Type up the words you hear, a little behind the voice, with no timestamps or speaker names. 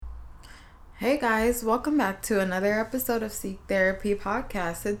Hey guys, welcome back to another episode of Seek Therapy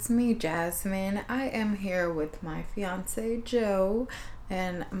Podcast. It's me, Jasmine. I am here with my fiance, Joe,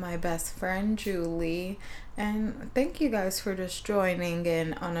 and my best friend, Julie. And thank you guys for just joining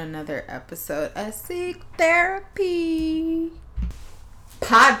in on another episode of Seek Therapy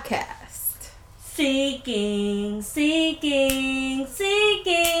Podcast. Seeking. Hey.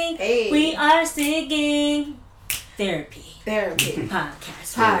 We are seeking therapy. Therapy Podcast.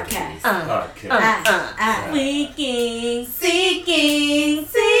 Seeking.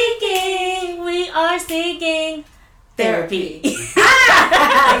 We are seeking therapy. Yes!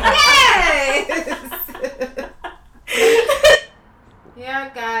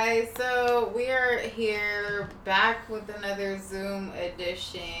 Yeah, guys, so we are here back with another Zoom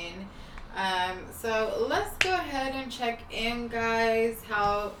edition. So let's go ahead and check in, guys.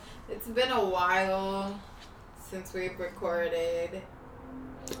 How it's been a while since we've recorded.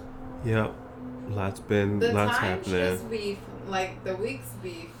 Yep. Lots happening. Just be like the weeks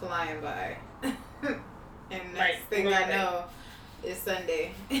be flying by. And next thing I know is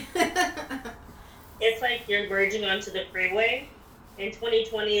Sunday. It's like you're merging onto the freeway, and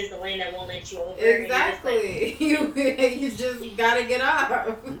 2020 is the lane that won't let you over. Exactly. You just gotta get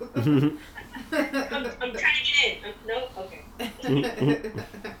off. I'm trying to get in. No? Okay.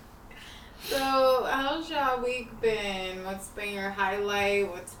 So, how's y'all week been? What's been your highlight?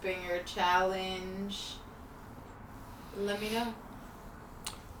 What's been your challenge? Let me know.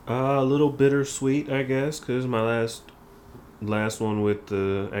 A little bittersweet, I guess, because my last one with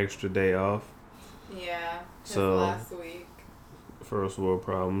the extra day off. Yeah. So last week. First world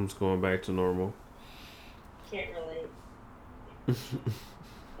problems, going back to normal. Can't relate.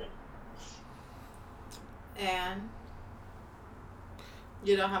 And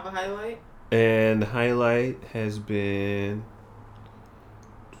you don't have a highlight? And the highlight has been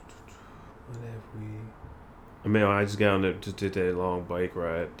I just got on there, just did that long bike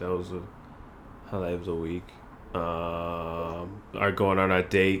ride. That was a highlight of the week. Our going on our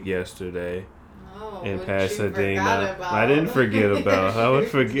date yesterday in Pasadena. I didn't forget about. I would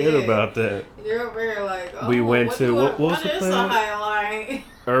forget about that. You're over here like, oh, we went to what was the place? place? Highlight?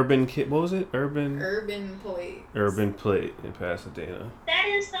 What was it? Urban Plate in Pasadena. That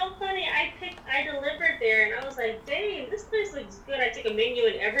is so funny. I delivered there, and I was like, dang, this place looks good. I took a menu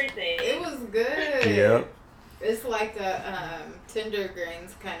and everything. It was good. Yep. It's like a Tender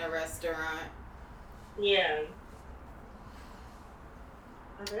Grains kind of restaurant. Yeah.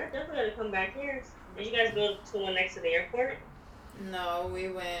 I said, I definitely gotta come back here. Did you guys go to one next to the airport? No, we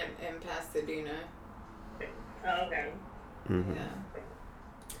went in Pasadena. Oh, okay. Mm-hmm. Yeah.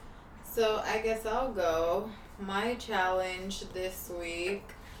 So I guess I'll go. My challenge this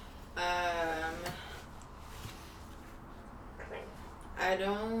week, I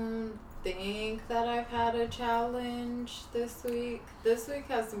don't think that I've had a challenge this week. This week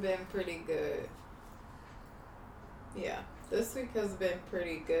has been pretty good. Yeah, this week has been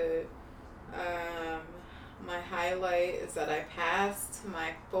pretty good. My highlight is that I passed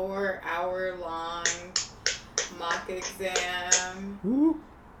my 4-hour-long mock exam. Woo.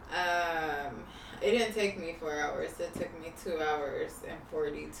 It didn't take me 4 hours. It took me 2 hours and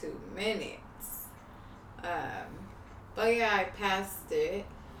 42 minutes. But yeah, I passed it.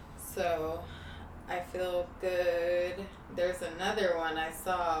 So I feel good. There's another one I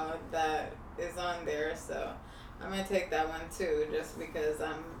saw that is on there. So I'm going to take that one too, just because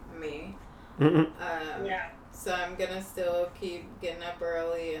I'm me. Yeah. So I'm going to still keep getting up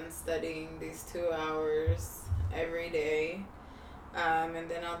early and studying these 2 hours every day. And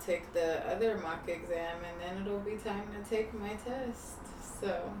then I'll take the other mock exam, and then it'll be time to take my test.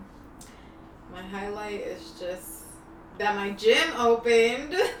 So my highlight is just that my gym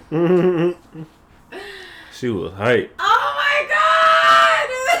opened. She was hyped. Oh my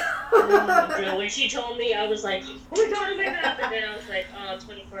God! When she told me, I was like, we're going to make it up. And then I was like,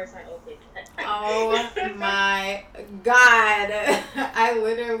 24 is not open. Oh my God. I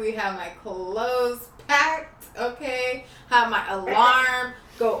literally have my clothes packed, okay? Have my alarm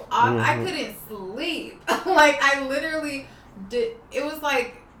go off. Mm-hmm. I couldn't sleep. Like, I literally did. It was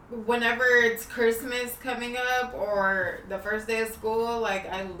like whenever it's Christmas coming up or the first day of school, like,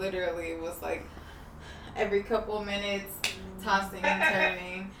 I literally was like every couple minutes tossing and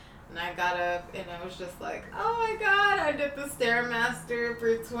turning. And I got up and I was just like, oh my God, I did the Stairmaster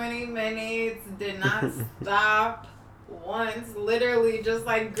for 20 minutes, did not stop once, literally just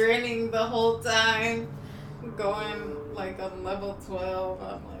like grinning the whole time, going like on level 12.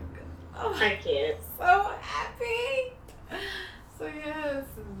 I'm like, oh, I can't. So happy. So yes,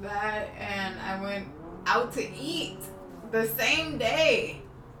 that, and I went out to eat the same day.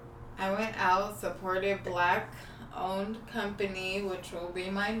 I went out supported Black-owned company, which will be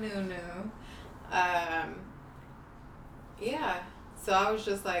my Nunu. Yeah. So I was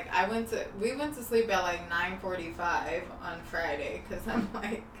just like, we went to sleep at like 9:45 on Friday because I'm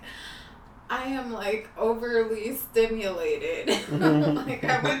like, I am like overly stimulated. Like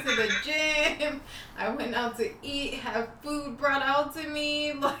I went to the gym, I went out to eat, have food brought out to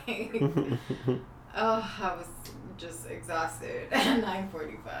me. Like, oh, I was just exhausted at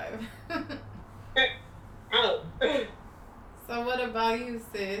 9:45. Oh. So what about you,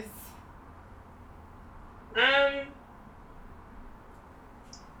 sis?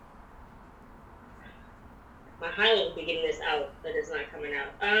 My highlight would be getting this out, but it's not coming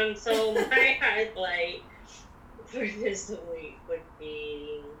out. So my highlight for this week would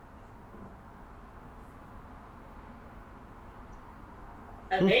be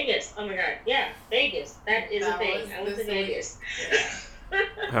Vegas. Oh my god, yeah, Vegas. That is a thing. I went to Vegas. Yeah.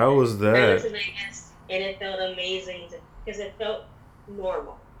 How was I went that? to Vegas, and it felt amazing because it felt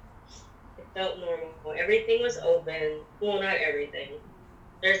normal. It felt normal. Everything was open. Well, not everything.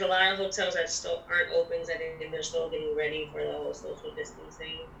 There's a lot of hotels that still aren't open. I think they're still getting ready for the whole social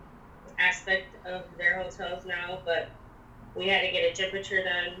distancing aspect of their hotels now. But we had to get a temperature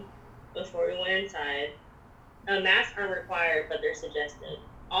done before we went inside. Masks aren't required, but they're suggested.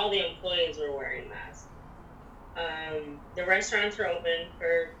 All the employees were wearing masks. The restaurants are open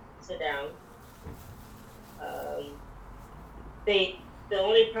for sit down. The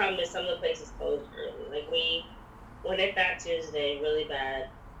only problem is some of the places closed early. Like we went at that Tuesday really bad.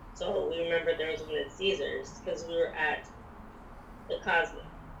 So we remembered there was one at Caesars because we were at the Cosmo.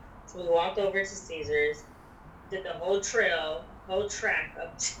 So we walked over to Caesars, did the whole track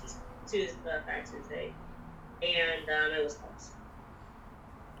up to Fat Tuesday, and it was closed.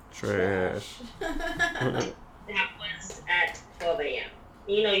 Trash. That was at 12 a.m.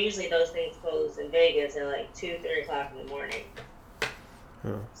 You know, usually those things close in Vegas at like 2, 3 o'clock in the morning.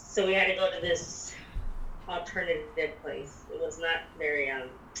 Huh. So we had to go to this alternative place. It was not very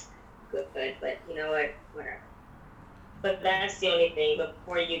good, but you know what? Whatever. But that's the only thing.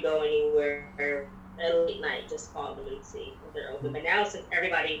 Before you go anywhere at late night, just call them and see if they're open. But now since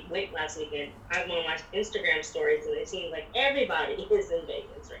everybody went last weekend, I'm on my Instagram stories and it seems like everybody is in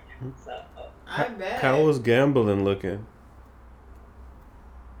Vegas right now. So I bet. How was gambling looking?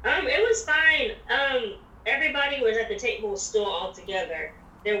 it was fine. Everybody was at the table still all together.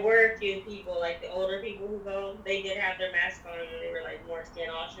 There were a few people, like the older people who go, they did have their mask on and they were like more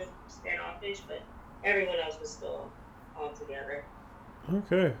standoffish, but everyone else was still all together.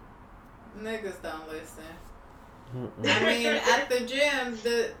 Okay. Niggas don't listen. I mean, at the gym,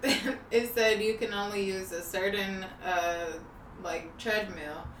 it said you can only use a certain like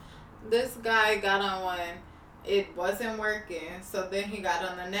treadmill. This guy got on one, it wasn't working, so then he got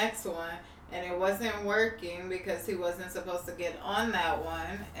on the next one, and it wasn't working because he wasn't supposed to get on that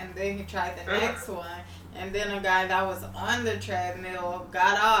one, and then he tried the next one, and then a guy that was on the treadmill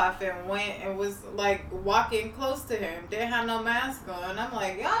got off and went and was like walking close to him, didn't have no mask on. I'm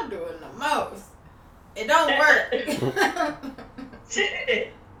like, y'all doing the most. It don't work.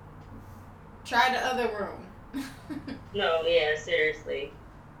 Try the other room. No, yeah, seriously.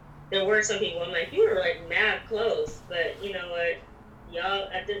 There were some people, I'm like, you were like mad close, but you know what? Y'all,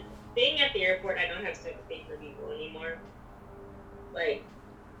 being at the airport, I don't have sympathy for people anymore. Like,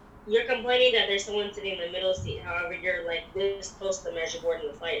 you're complaining that there's someone sitting in the middle seat, however, you're like this close to the measure board in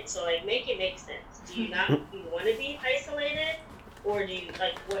the flight. So, like, make it make sense. Do you not you want to be isolated? Or do you,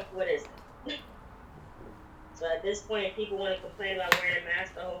 like, what is it? So at this point, if people want to complain about wearing a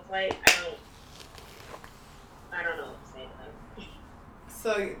mask the whole flight, I don't know what to say to them.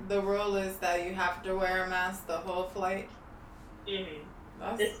 So the rule is that you have to wear a mask the whole flight? Mm-hmm.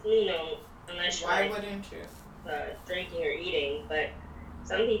 That's, Just, you know, unless you're why like, wouldn't you? drinking or eating, but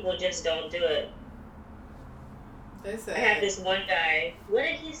some people just don't do it. They I say, had this one guy. What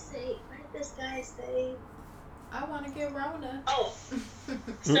did he say? What did this guy say? I want to get Rona. Oh,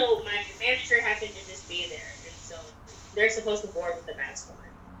 so my manager happened to just be there, and so they're supposed to board with the mask on.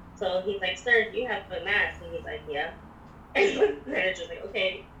 So he's like, "Sir, do you have a mask?" And he's like, "Yeah." And the manager's like,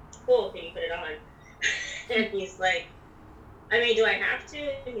 "Okay, cool. Can you put it on?" And he's like, "I mean, do I have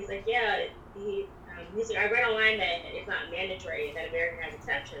to?" And he's like, "Yeah." He's like, "I read online that it's not mandatory, that America has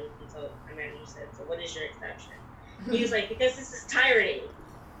exceptions." And so my manager said, "So what is your exception?" He was like, "Because this is tyranny."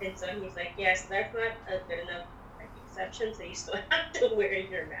 And so he's like, "Yes, that's not a good enough exception, so you still have to wear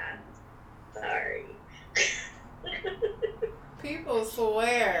your mask." Sorry. People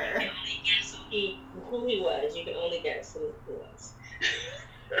swear. You can only guess who he was. You can only guess who he was.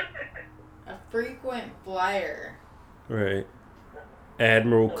 A frequent flyer. Right.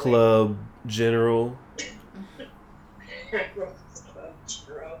 Admiral Club General. Rose Club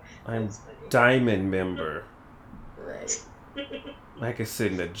General. I'm That's funny. diamond member. Right. I can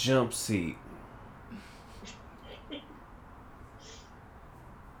sit in the jump seat.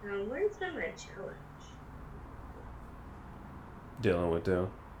 Where's my challenge? Dealing with them.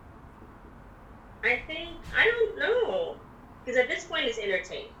 I don't know. Because at this point, it's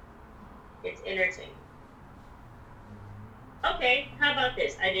entertaining. It's entertaining. Okay, how about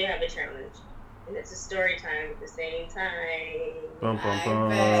this? I do have a challenge. And it's a story time at the same time. Bum, bum, I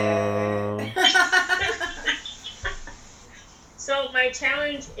bum. bet. So my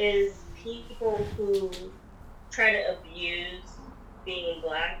challenge is people who try to abuse being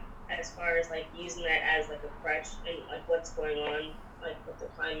black as far as like using that as like a crutch and like what's going on, like what the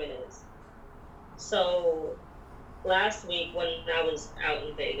climate is. So last week when I was out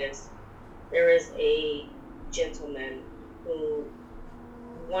in Vegas, there was a gentleman who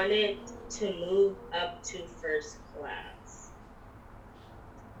wanted to move up to first class.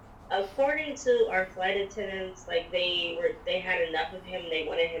 According to our flight attendants, like they had enough of him, they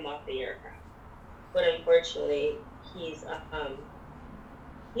wanted him off the aircraft. But unfortunately, he's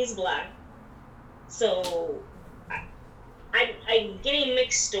black. So I'm getting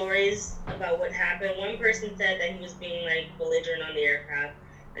mixed stories about what happened. One person said that he was being like belligerent on the aircraft.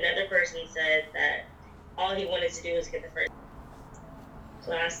 Another person said that all he wanted to do was get the first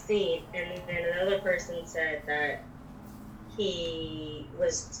class seat, and then another person said that he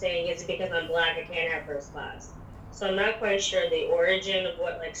was saying it's because I'm black I can't have first class. So I'm not quite sure the origin of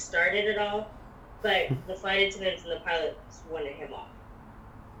what like started it all, but the flight attendants and the pilots wanted him off.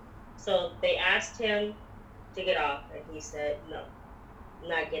 So they asked him to get off, and he said no, I'm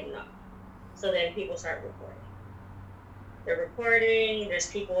not getting off. So then people start recording. They're recording, there's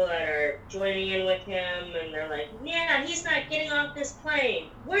people that are joining in with him, and they're like, yeah, he's not getting off this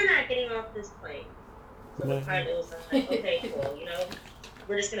plane. We're not getting off this plane. So the pilot was like, okay, cool,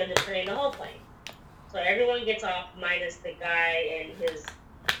 we're just going to detrain the whole plane. So everyone gets off minus the guy and his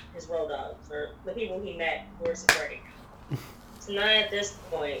road dogs, or the people he met who were supporting him. So now at this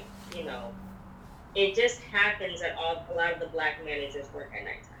point, it just happens that a lot of the black managers work at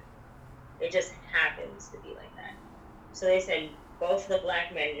nighttime. It just happens to be like that. So they send both the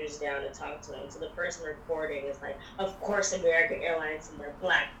black managers down to talk to them. So the person recording is like, of course American Airlines and their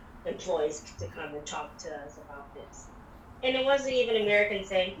black employees to come and talk to us about this. And it wasn't even American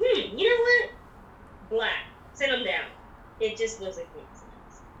saying, you know what? Black, send them down. It just was a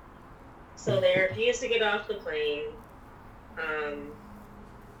coincidence. So they refused to get off the plane.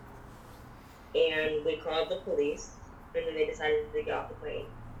 And we called the police, and then they decided to get off the plane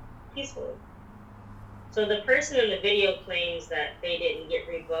peacefully. So the person in the video claims that they didn't get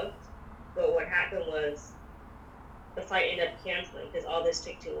rebooked, but what happened was the flight ended up canceling because all this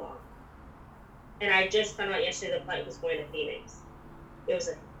took too long. And I just found out yesterday the flight was going to Phoenix. It was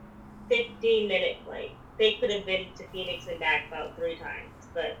a 15-minute flight. They could have been to Phoenix and back about 3 times,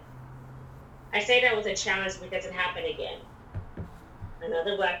 but I say that was a challenge because it happened again.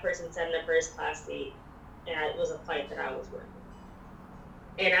 Another black person sat in the first class seat, and it was a flight that I was working.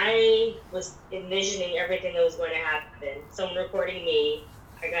 And I was envisioning everything that was going to happen. Someone recording me,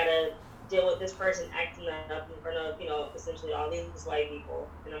 I gotta deal with this person acting up in front of, essentially all these white people.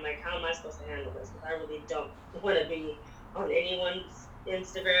 And I'm like, how am I supposed to handle this? Because I really don't want to be on anyone's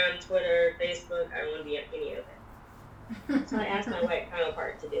Instagram, Twitter, Facebook. I don't want to be on any of it. So I asked my white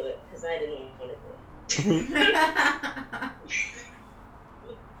counterpart to do it because I didn't want to do it.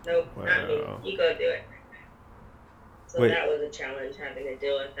 Nope, not me. You go do it. So that was a challenge, having to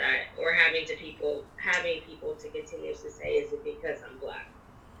deal with that, or having people to continuously say, "Is it because I'm black?"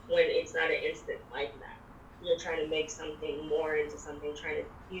 When it's not an instant like that. You're trying to make something more into something, trying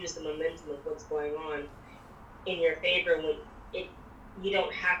to use the momentum of what's going on in your favor. When you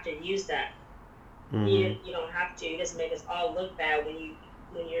don't have to use that. Mm-hmm. You don't have to. It doesn't make us all look bad when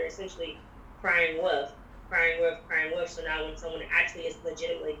you're essentially crying wolf. So now when someone actually is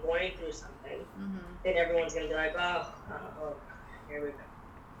legitimately going through something, then everyone's going to be like, oh, here we go.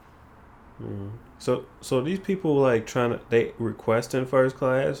 Mm. So these people they requesting first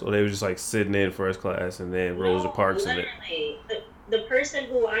class, or they were just like sitting in first class and then Rosa Parks in it? The person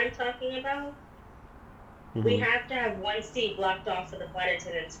who I'm talking about, we have to have one seat blocked off for the flight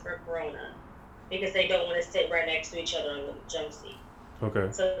attendants for Corona because they don't want to sit right next to each other on the jump seat.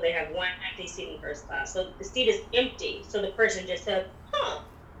 Okay. So they have one empty seat in first class. So the seat is empty. So the person just said,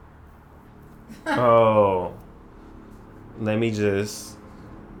 Oh. Let me just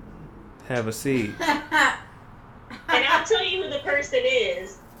have a seat. And I'll tell you who the person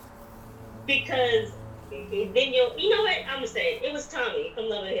is, because then you know what? I'm going to say it. It was Tommy from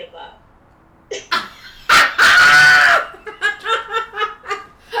Love and Hip Hop.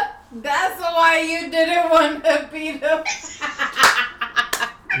 why you didn't want to be the.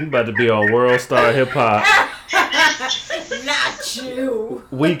 You about to be on World Star Hip Hop. Not you.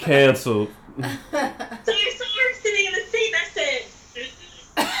 We canceled. So you saw her sitting in the seat that said,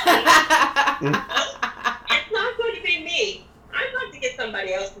 it's not going to be me. I'm going to get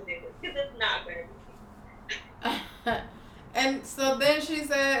somebody else to do this because it's not going to be me. And so then she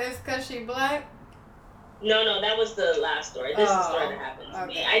said it's because she black? No, that was the last story. This is the story that happened to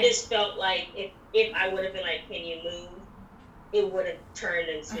me. Okay. I just felt like if I would have been like, can you move? It would have turned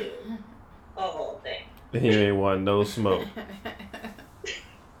into a whole thing. He ain't want no smoke.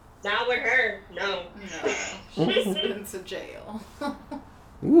 Not with her. No. No. She's been to jail.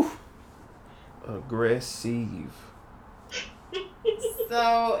 Woo. Aggressive.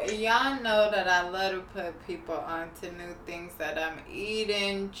 So, y'all know that I love to put people onto new things that I'm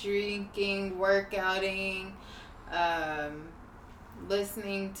eating, drinking, workouting,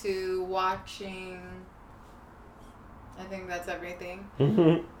 listening to, watching. I think that's everything.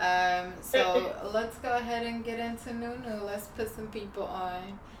 So, let's go ahead and get into Nunu. Let's put some people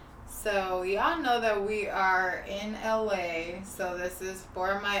on. So, y'all know that we are in LA. So, this is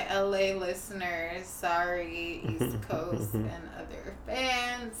for my LA listeners. Sorry, East Coast and other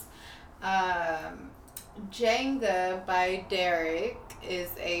fans. Jenga by Derek is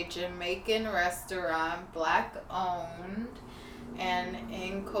a Jamaican restaurant, black owned, and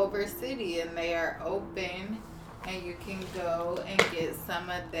in Culver City. And they are open. And you can go and get some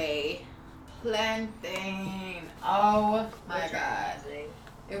of their plantain. Oh, my God.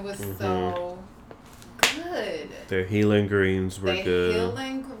 It was so good. Their healing greens were good.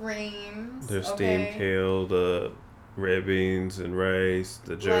 Healing greens. Their steamed kale, the red beans and rice,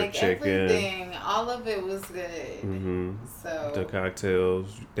 the jerk chicken. Everything. All of it was good. Mm-hmm. So the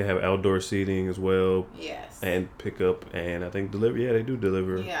cocktails. They have outdoor seating as well. Yes. And pickup and I think deliver. Yeah, they do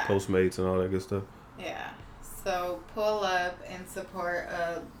deliver. Yeah. Postmates and all that good stuff. Yeah. So pull up and support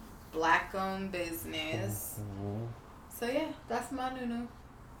a black-owned business. Mm-hmm. So yeah, that's my Nunu.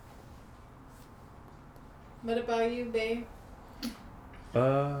 What about you, babe?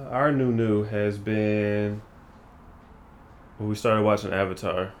 Our new has been when we started watching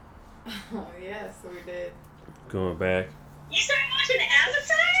Avatar. Oh yes, we did. Going back. You started watching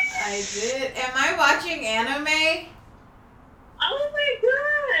Avatar? I did. Am I watching anime? Oh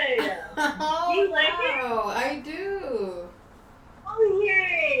my god! Oh, You like it? wow, I do. Oh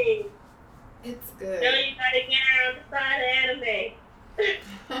yay! It's good. No, you gotta get around the side of anime.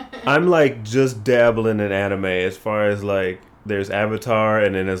 I'm like just dabbling in anime as far as like there's Avatar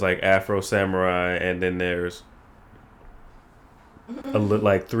and then there's like Afro Samurai and then there's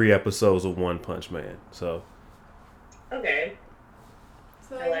like 3 episodes of One Punch Man. So Okay,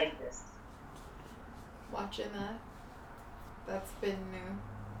 So, I like this. watching that. That's been new.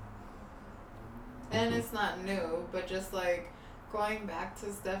 And it's not new, but just like going back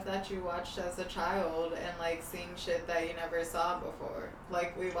to stuff that you watched as a child and like seeing shit that you never saw before.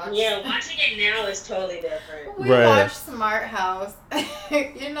 Like we watched. Yeah, watching it now is totally different. We Right. watched Smart House.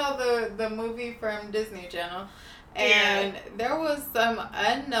 You know the movie from Disney Channel. And there was some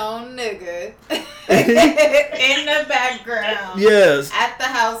unknown nigga in the background. yes. At the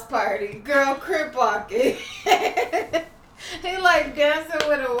house party. Girl crip walking. He like dancing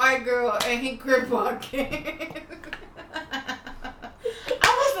with a white girl and he crip walking.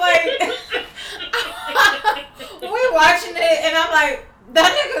 I was like, we watching it and I'm like,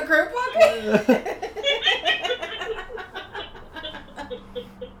 that nigga crip walking?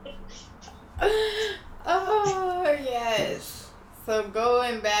 Oh, yes. So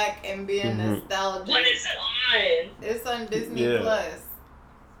going back and being nostalgic. What is it on? It's on Disney Yeah. Plus.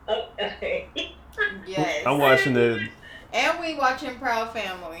 Oh, okay. Yes. I'm watching it. And we watching Proud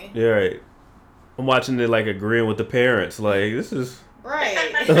Family. Yeah, right. I'm watching it like agreeing with the parents. Like this is Right.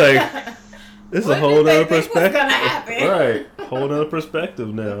 like this is What a whole did they nother think was perspective. gonna happen? Right. Whole nother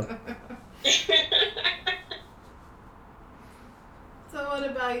perspective now. So what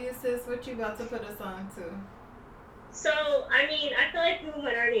about you, sis? What you about to put us on to? So, I mean, I feel like people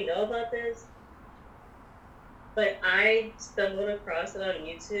might already know about this, but I stumbled across it on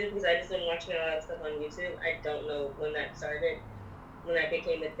YouTube because I just been watching a lot of stuff on YouTube. I don't know when that started, when that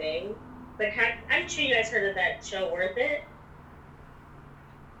became a thing. But I'm sure you guys heard of that show, Worth It?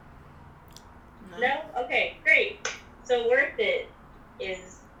 No? Okay, great. So Worth It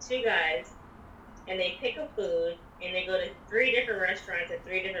is 2 guys, and they pick a food, and they go to 3 different restaurants at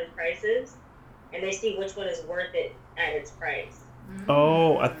 3 different prices, and they see which one is worth it at its price.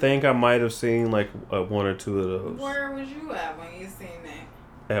 Oh, I think I might have seen like 1 or 2 of those Where was you at when you seen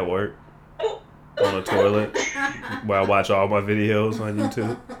that? at work Oh. on the toilet where I watch all my videos on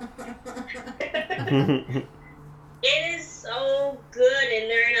YouTube. It is so good, and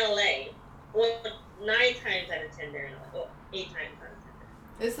they're in LA. Well, 9 times out of 10 they're in LA. Well, 8 times out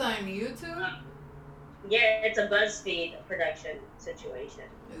of 10. It's on YouTube. Yeah, it's a BuzzFeed production situation.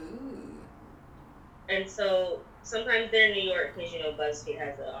 Ooh. And so sometimes they're in New York because, BuzzFeed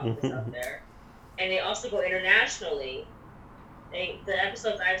has an office out there. And they also go internationally. The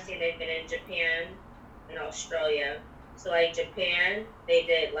episodes I've seen, they've been in Japan and Australia. So, like, Japan, they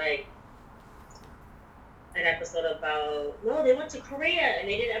did, like, an episode about... No, they went to Korea, and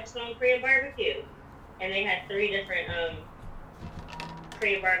they did an episode on Korean barbecue. And they had 3 different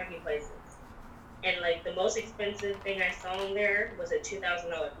Korean barbecue places. And, like, the most expensive thing I saw in there was a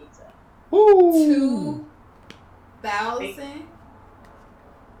 $2,000 pizza. Ooh. 2,000?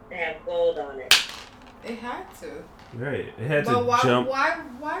 They have gold on it. It had to. Right. It had But to why, jump. why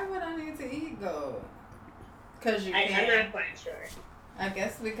would I need to eat gold? Because you can. I'm not quite sure. I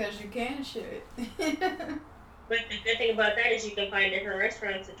guess because you can shit. But the good thing about that is you can find different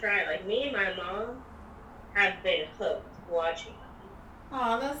restaurants to try. Like, me and my mom have been hooked watching them.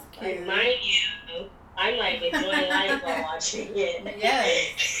 Oh, that's cute. Like, mind you, I'm like enjoying life while watching it.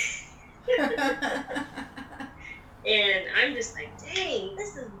 Yes. And I'm just like, dang,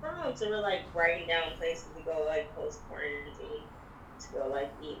 this is bomb. So we're like writing down places to go like post quarantine to go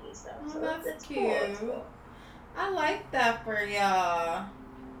like eat and stuff. Oh, So that's it's cute. cool. It's cool. I like that for y'all.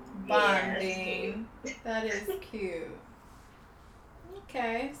 Bonding. Yeah, That is cute.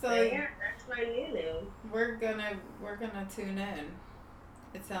 Okay, so So yeah, that's my new. we're gonna tune in.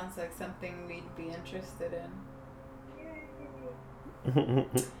 It sounds like something we'd be interested in.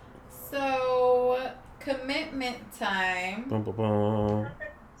 So commitment time. Bum, bum, bum.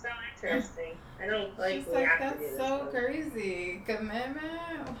 So interesting. I don't like She's we like, have to that's do this so one. crazy.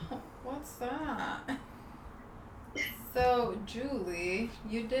 Commitment? What's that? So, Julie,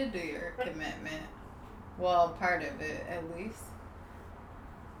 you did do your commitment. Well, part of it, at least.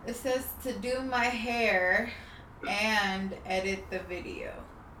 It says to do my hair and edit the video.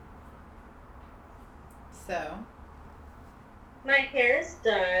 So, My hair is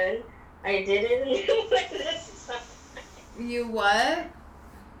done. I did it a new way this time. you what?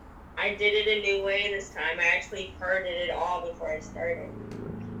 I did it a new way this time. I actually parted it all before I started.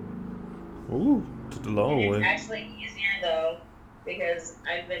 Ooh, took the long It's way. actually easier though because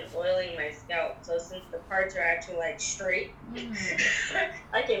I've been oiling my scalp. So since the parts are actually like straight,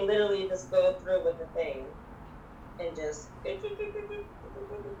 I can literally just go through with the thing and just. It's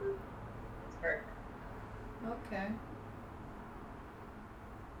perfect. Okay.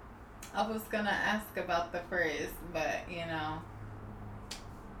 I was gonna ask about the frizz, but it's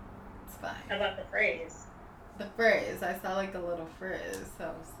fine. How about the phrase? The frizz, I saw like a little frizz, so I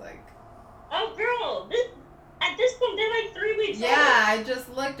was like, Oh, girl! At this point, they're like 3 weeks old. yeah, I just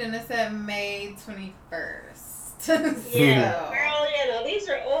looked and it said May 21st. Yeah, So, girl, these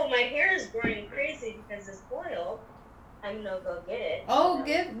are old. My hair is growing crazy because it's oil. I'm gonna go get it. oh,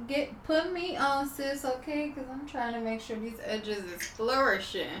 put me on, sis, okay? Because I'm trying to make sure these edges is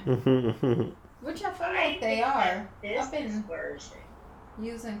flourishing. Which I feel like they are. This I've been is flourishing.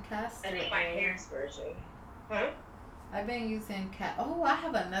 using castor I think my oil. hair is flourishing. Huh? I've been using Oh, I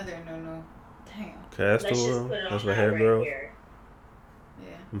have another no. Damn. Castor Let's just oil? put it That's on my now hair right grow. here.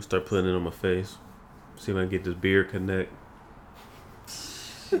 Yeah. I'm gonna start putting it on my face. See if I can get this beard connect.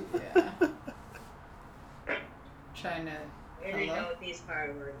 Yeah. Trying to. And I Hello? know these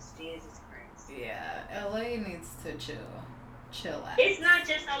fireworks. Jesus Christ. Yeah, LA needs to chill out. It's not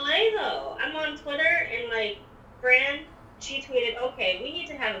just LA though. I'm on Twitter and like, Fran, she tweeted, okay, we need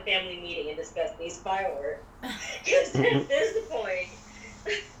to have a family meeting and discuss these fireworks. Because this is the point.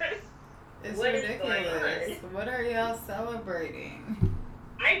 It's What is going ridiculous. on? What are y'all celebrating?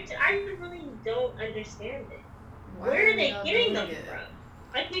 I really don't understand it. Why Where are they y'all getting doing them it? from?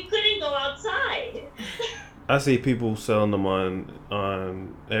 Like, we couldn't go outside. I see people selling them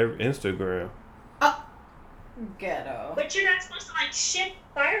on Instagram. Ghetto. But you're not supposed to, like, ship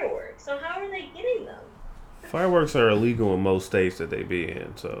fireworks. So how are they getting them? Fireworks are illegal in most states that they be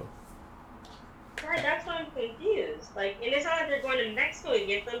in, so Right, that's why I'm confused. Like, and it's not like they're going to Mexico to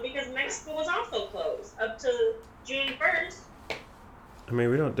get them because Mexico was also closed up to June 1st. I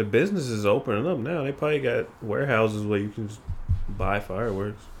mean the business is opening up now. They probably got warehouses where you can just buy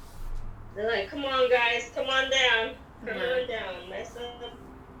fireworks. They're like, come on, guys, come on down. Come Right. on down. Mess up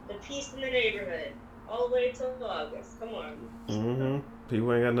the peace in the neighborhood. All the way till August. Come on. Mm-hmm.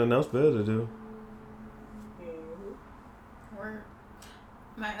 People ain't got nothing else better to do. We're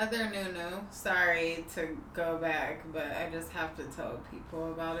my other no. Sorry to go back, but I just have to tell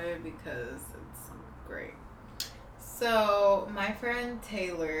people about it because it's great. So my friend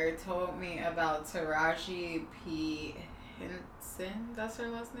Taylor told me about Taraji P. Henson. That's her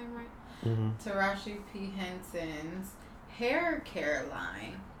last name, right? Mm-hmm. Taraji P. Henson's hair care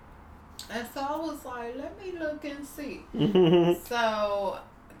line. And so I was like, let me look and see. So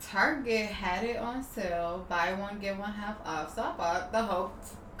Target had it on sale, buy one, get one half off. So I bought the whole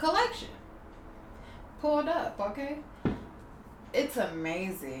collection. Pulled up, okay? It's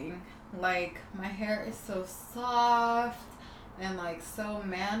amazing. Like, my hair is so soft and like so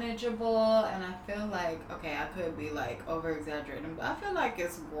manageable, and I feel like, okay, I could be like over exaggerating, but I feel like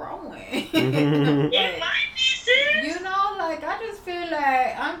it's growing. It might be, sis. You know, like I just feel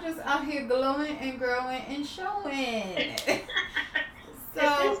like I'm just out here glowing and growing and showing.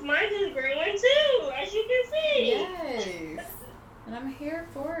 So Mine is growing too, as you can see. yes, and I'm here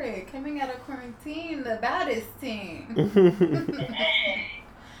for it. Coming out of quarantine, the baddest team.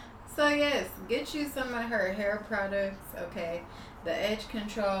 So yes, get you some of her hair products, okay? The edge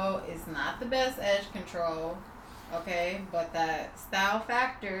control is not the best edge control, okay? But that style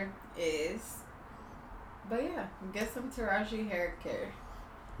factor is. But yeah, get some Taraji hair care.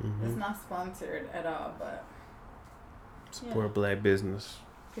 It's not sponsored at all, but Support black business.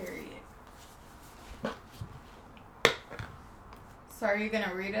 period. So are you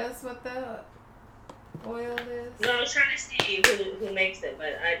gonna read us what the oil is? No, I was trying to see who makes it,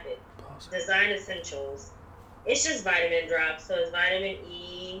 but I did. Design Essentials. It's just vitamin drops, so it's vitamin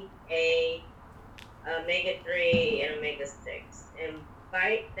E, A, omega-3, and omega-6. And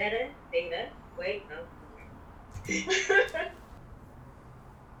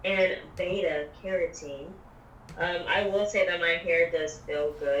and beta carotene. I will say that my hair does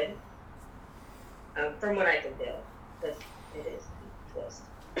feel good, from what I can tell, because it is twist.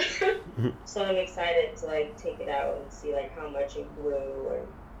 So I'm excited to like take it out and see like how much it grew, and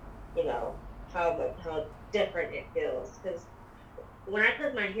you know how different it feels. Because when I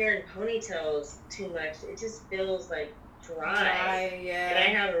put my hair in ponytails too much, it just feels like dry. Yeah. And I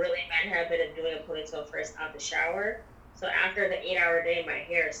have a really bad habit of doing a ponytail first out the shower. So after the 8-hour day, my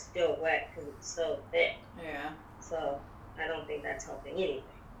hair is still wet because it's so thick. Yeah. So I don't think that's helping anything.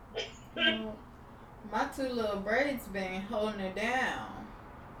 Well, my two little braids been holding it down.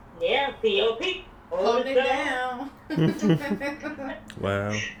 Yeah, P.O.P. Hold it down.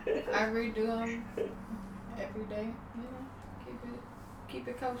 Wow. I redo them every day. You know, keep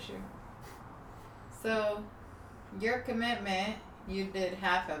it kosher. So, your commitment, you did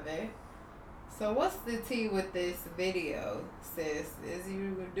half of it. So what's the tea with this video, sis? Is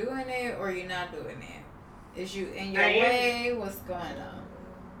you doing it or you not doing it? Is you in your way? What's going on?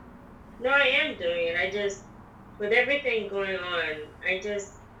 No, I am doing it. I just, with everything going on, I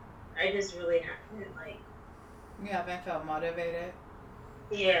just really haven't, like... You haven't felt motivated?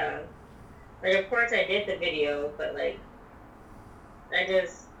 Yeah. Like, of course I did the video, but, like, I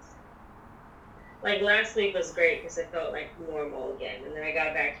just... Like, last week was great because it felt, like, normal again. And then I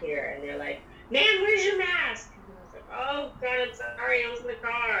got back here, and they're like, "Man, where's your mask?" And I was like, "Oh, God, I'm sorry. I was in the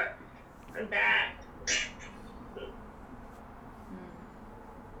car. I'm back."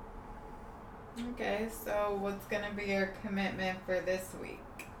 Okay, so what's going to be your commitment for this week?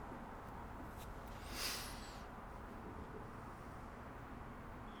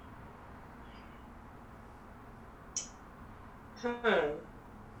 Huh.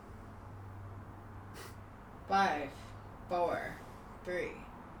 5, 4, 3,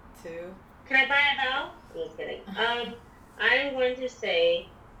 2. Can I buy a bell? I'm just kidding. I'm going to say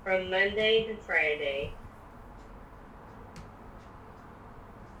from Monday to Friday,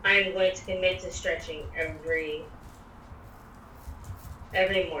 I'm going to commit to stretching every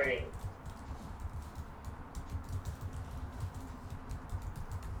morning.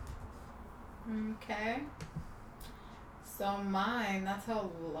 Okay. So mine, that's how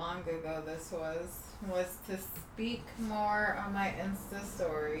long ago this was to speak more on my Insta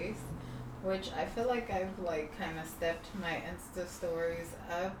stories, which I feel like I've like kind of stepped my Insta stories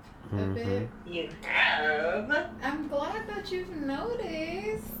up a bit. You have? I'm glad that you've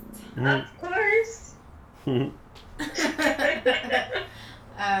noticed. Of course. But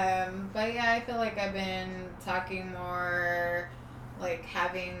yeah, I feel like I've been talking more, like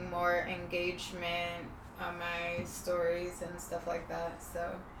having more engagement on my stories and stuff like that.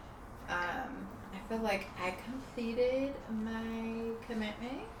 So, I feel like I completed my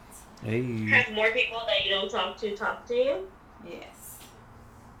commitment. Hey. Have more people that you don't talk to you? Yes.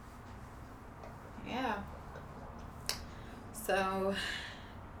 Yeah. So,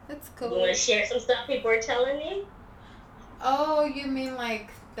 that's cool. You want to share some stuff people are telling you? Oh, you mean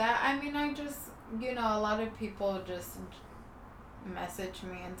like that? I mean, I just, a lot of people just message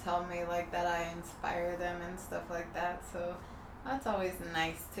me and tell me like that I inspire them and stuff like that. So that's always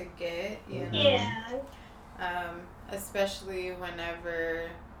nice to get, you know. Yeah. Especially whenever,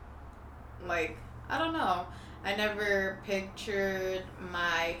 like, I don't know, I never pictured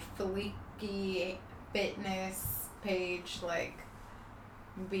my Fleeky fitness page like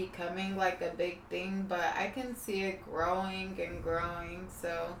becoming like a big thing, but I can see it growing and growing,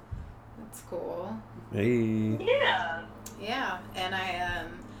 so it's cool. Hey. Yeah. Yeah, and I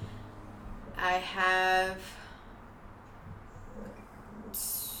have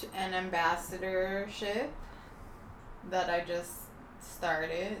an ambassadorship that I just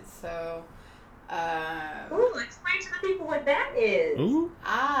started, so Ooh, explain to the people what that is. Ooh.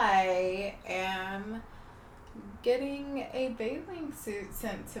 I am getting a bathing suit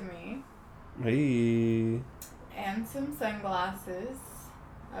sent to me Hey. and some sunglasses,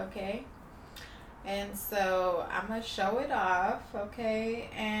 okay? And so I'm gonna show it off, okay?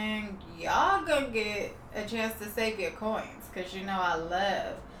 And y'all gonna get a chance to save your coins, because you know I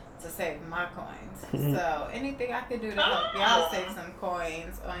love to save my coins. So anything I could do to help y'all save some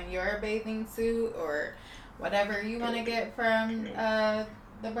coins on your bathing suit or whatever you want to get from the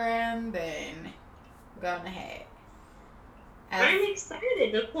brand, then go ahead. I'm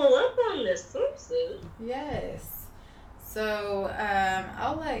excited to pull up on this swimsuit. Yes. So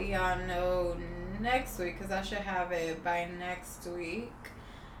I'll let y'all know next week, because I should have it by next week.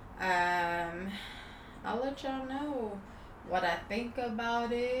 I'll let y'all know what I think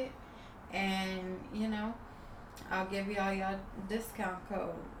about it, and you know, I'll give y'all your discount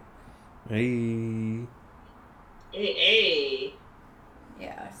code. Hey. Hey.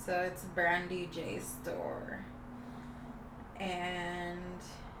 Yeah, so it's Brandy J Store, and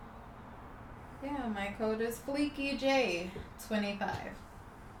yeah, my code is FleekyJ25.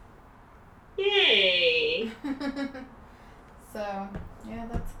 Yay. So yeah,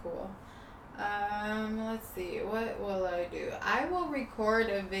 that's cool. Let's see, what will I do? I will record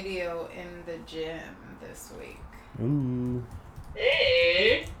a video in the gym this week. Ooh.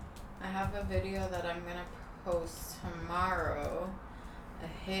 Hey. I have a video that I'm gonna post tomorrow, a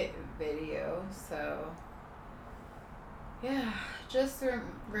hit video, so yeah, just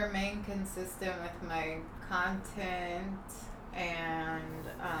remain consistent with my content and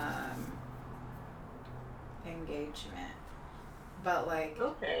engagement, but like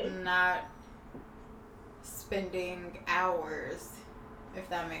Okay. not spending hours, if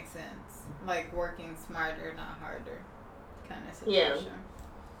that makes sense, like working smarter, not harder kind of situation.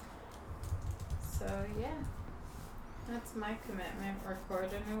 So yeah, that's my commitment.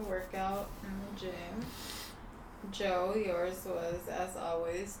 Record a new workout in the gym. Joe, yours was, as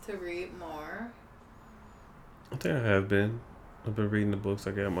always, to read more. I think I have been. I've been reading the books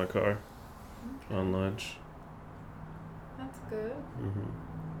I got in my car Okay. on lunch. That's good. Mm-hmm.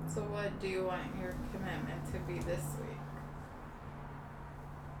 So what do you want your commitment to be this week?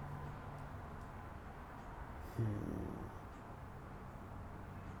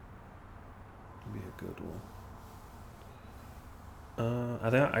 Be a good one. I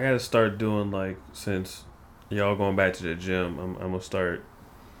think I gotta start doing, like, since y'all going back to the gym, I'm gonna start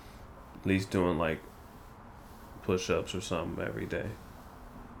at least doing like push-ups or something every day.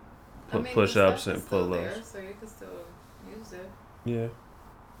 Push-ups and pull-ups. So you can still use it. Yeah.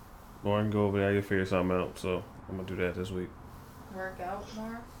 Or I can go over there. I can figure something out. So I'm gonna do that this week. Work out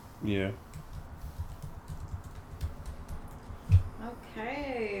more. Yeah.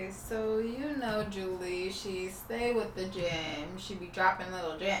 Okay, so you know Julie, she stay with the gym. She be dropping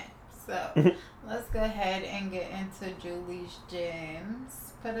little gems. So let's go ahead and get into Julie's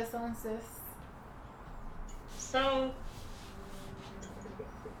gems. Put us on, sis. So,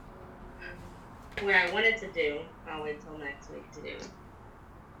 what I wanted to do, I'll wait till next week to do.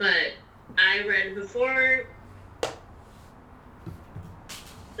 But I read before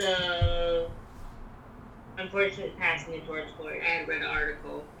the unfortunate passing of George Floyd, I had read an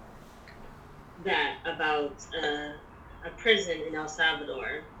article that about a prison in El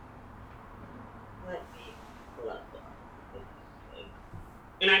Salvador. Let me pull up.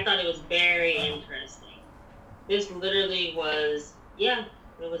 And I thought it was very interesting. This literally was, it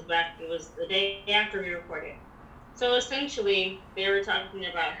was the day after we recorded. So essentially, they were talking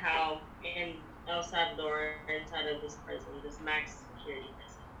about how in El Salvador, inside of this prison, this max security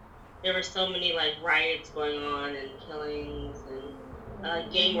prison, there were so many like riots going on and killings and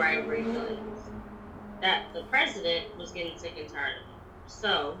gang rivalry killings that the president was getting sick and tired of them.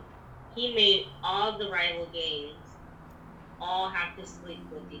 So he made all the rival gangs all have to sleep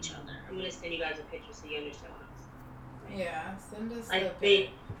with each other. I'm gonna send you guys a picture so you understand what I'm saying. Yeah, send us Like the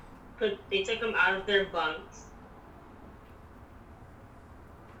they took them out of their bunks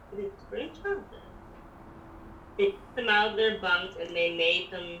It's great childhood. They took them out of their bunks and they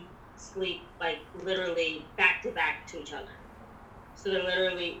made them sleep like literally back to back to each other. So they're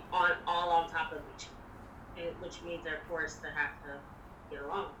literally all on top of each other, which means they're forced to have to get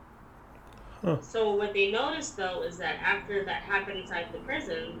along. Huh. So what they noticed though is that after that happened inside the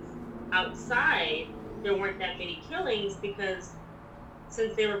prisons, outside there weren't that many killings because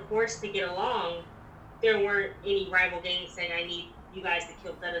since they were forced to get along, there weren't any rival gangs saying I need you guys to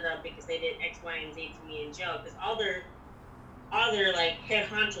kill da da da because they did X, Y, and Z to me in jail because all their like head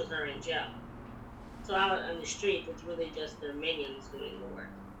honchos are in jail. So out on the streets, it's really just their minions doing the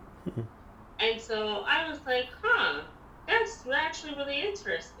work. And so I was like, that's actually really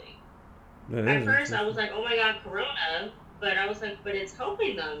interesting. At first, I was like, oh my god, Corona, but I was like, but it's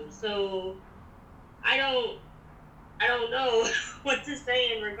helping them. So I don't know what to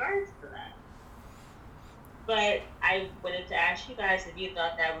say in regards to that. But I wanted to ask you guys if you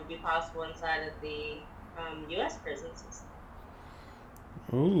thought that would be possible inside of the U.S. prison system.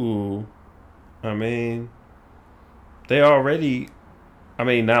 Ooh. I mean, they already. I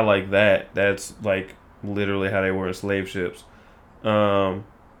mean, not like that. That's like literally how they were in slave ships. So.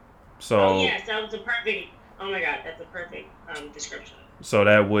 Oh yes, that was a perfect. Oh my god, that's a perfect description. So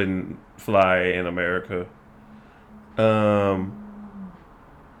that wouldn't fly in America. But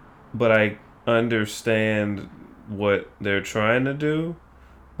I understand what they're trying to do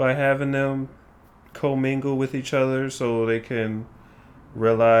by having them commingle with each other so they can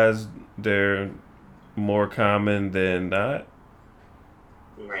realize they're more common than not.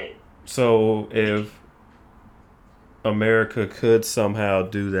 Right. So if America could somehow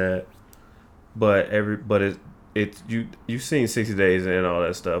do that, but you've seen 60 Days and all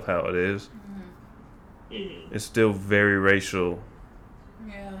that stuff, how it is. Mm-hmm. It's still very racial.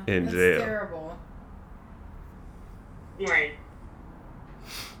 Yeah. In it's jail. Terrible. Right.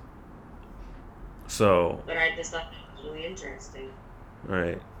 So. But I just thought that was really interesting.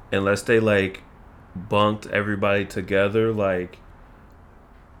 Right. Unless they like bunked everybody together, like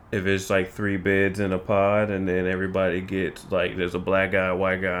if it's like 3 beds in a pod and then everybody gets like there's a black guy, a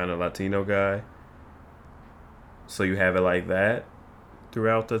white guy, and a Latino guy. So you have it like that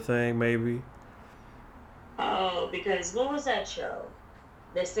throughout the thing, maybe? Oh, because what was that show?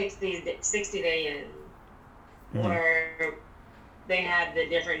 The 60 Day In, where they had the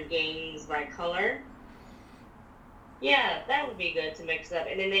different gangs by color. Yeah, that would be good to mix up.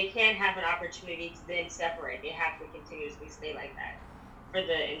 And then they can't have an opportunity to then separate. They have to continuously stay like that for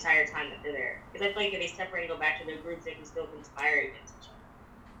the entire time that they're there. Because I feel like if they separate and go back to their groups, they can still conspire against each other.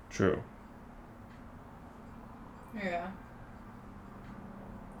 True. Yeah.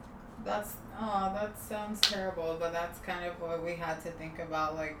 That sounds terrible, but that's kind of what we had to think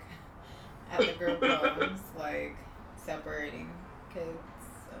about, like, at the group homes, like, separating kids,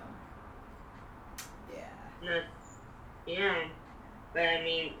 so, yeah. Yeah, but I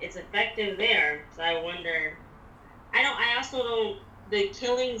mean, it's effective there, so I wonder, I also don't, the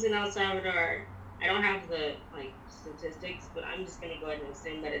killings in El Salvador, I don't have the, like, statistics, but I'm just gonna go ahead and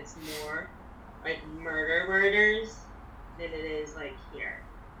assume that it's more, like, murders than it is, like, here.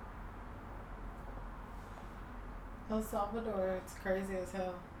 El Salvador, it's crazy as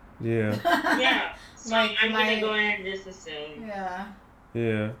hell. Yeah. Yeah, so Like, I'm gonna go ahead and just assume. Yeah.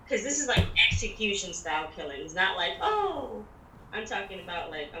 Yeah. Because this is like execution style killings, not like, oh, I'm talking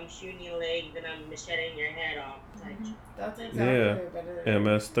about like I'm shooting your leg, then I'm macheting your head off. Like, That's exactly Yeah. what it is.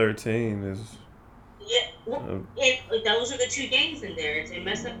 MS-13 is. yeah, well, those are the 2 gangs in there. It's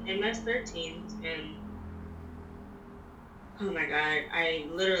MS-13 and oh my god, I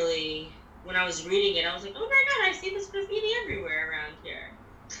literally, when I was reading it, I was like, oh my god, I see this graffiti everywhere around here.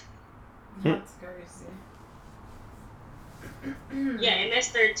 That's crazy. Yeah,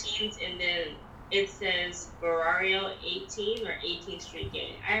 MS-13s, and then it says Barrio 18 or 18th Street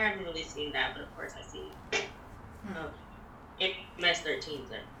Gang. I haven't really seen that, but of course I see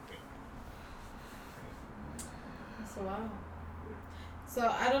MS-13s. So wow. So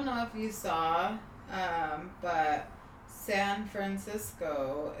I don't know if you saw, but San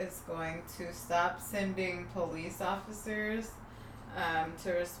Francisco is going to stop sending police officers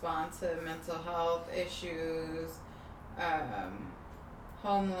to respond to mental health issues,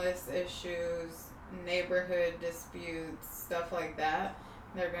 homeless issues, neighborhood disputes, stuff like that.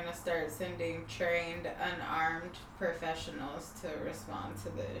 They're going to start sending trained, unarmed professionals to respond to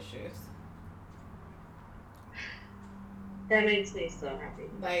the issues. That makes me so happy.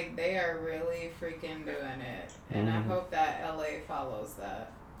 Like, they are really freaking doing it. And I hope that LA follows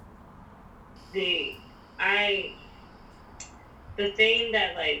that. The thing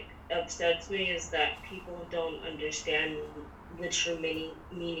that, like, upsets me is that people don't understand the true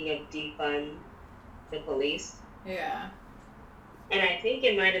meaning of defund the police. Yeah. And I think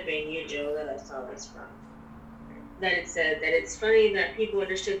it might have been you, Joe, that I saw this from. That it said that it's funny that people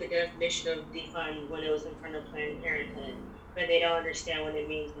understood the definition of defund when it was in front of Planned Parenthood, but they don't understand what it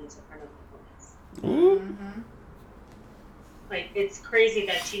means when it's in front of the police. Mm-hmm. Like, it's crazy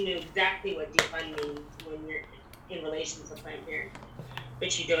that you knew exactly what defund means when you're in relation to Planned Parenthood,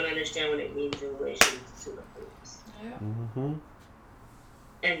 but you don't understand what it means in relation to the police. Yeah. Mm-hmm.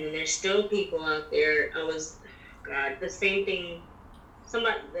 And then there's still people out there. The same thing.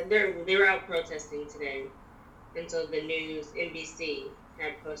 They were out protesting today, and so the news, NBC,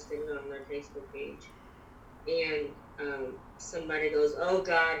 had posted it on their Facebook page, and somebody goes, "Oh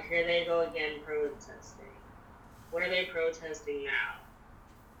God, here they go again protesting. What are they protesting now?"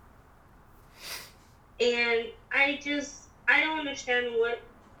 And I don't understand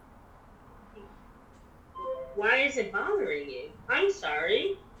why is it bothering you? I'm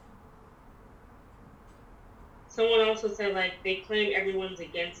sorry. Someone also said, like, they claim everyone's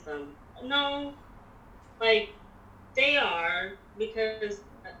against them. No, like, they are, because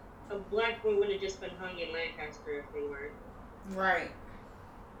a black boy wouldn't have just been hung in Lancaster if they weren't. Right.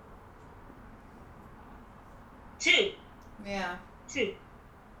 Two. Yeah.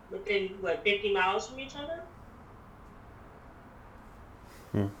 Within, 50 miles from each other?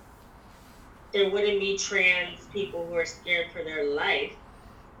 There wouldn't be trans people who are scared for their life.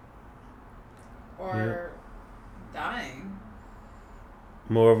 Or dying.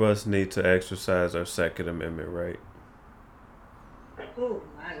 More of us need to exercise our Second Amendment right. Oh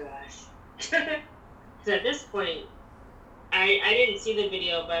my gosh. So at this point, I didn't see the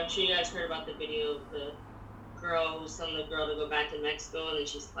video, but I'm sure you guys heard about the video of the girl who was telling the girl to go back to Mexico, and then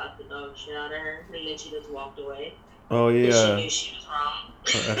she slapped the dog shit out of her, and then she just walked away. Oh She yeah, knew she was wrong.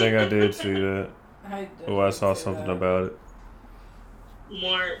 I think I did see that. I did. Oh, I saw something about it.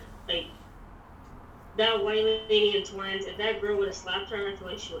 More like that white lady in Torrance. If that girl would have slapped her, I feel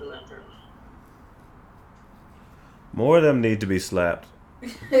like she would have left her alone. More of them need to be slapped.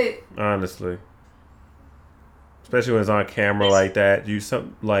 Honestly, especially when it's on camera like that.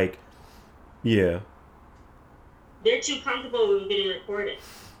 Yeah. They're too comfortable with getting recorded.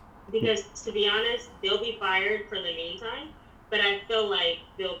 Because, to be honest, they'll be fired for the meantime, but I feel like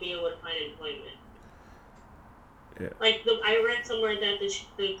they'll be able to find employment. Yeah. Like, I read somewhere that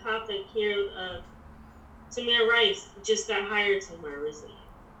the cop that killed Tamir Rice just got hired somewhere recently.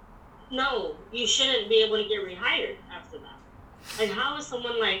 No, you shouldn't be able to get rehired after that. Like, how is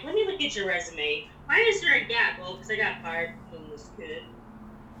someone like, let me look at your resume. Why is there a gap? Well, because I got fired from this kid.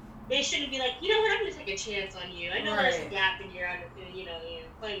 They shouldn't be like, you know what, I'm going to take a chance on you. I know there's a gap in your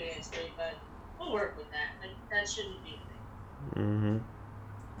employment history, but we'll work with that. Like, that shouldn't be a thing. Mm-hmm.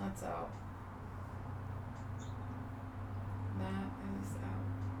 That's out. That is out.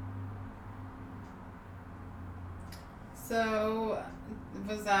 So,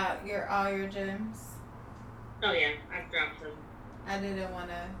 was that all your gyms? Oh, yeah, I've dropped them. I didn't want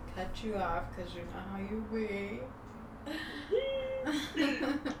to cut you off because you know how you be.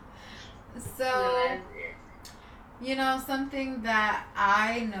 So, something that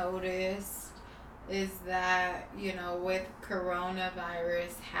I noticed is that, with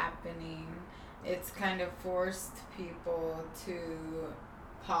coronavirus happening, it's kind of forced people to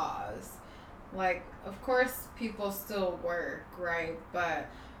pause. Like, of course, people still work, right? But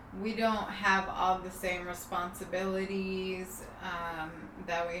we don't have all the same responsibilities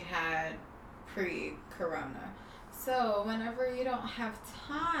that we had pre-corona. So whenever you don't have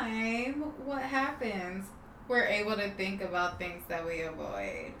time, what happens? We're able to think about things that we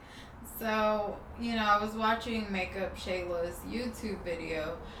avoid. So, I was watching Makeup Shayla's YouTube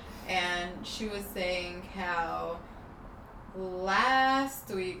video, and she was saying how last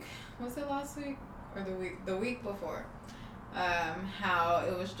week, was it last week? Or the week before? How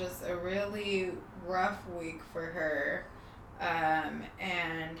it was just a really rough week for her.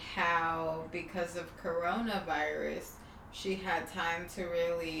 And how because of coronavirus, she had time to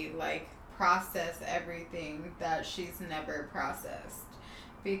really process everything that she's never processed.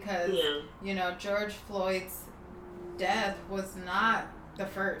 Because, George Floyd's death was not the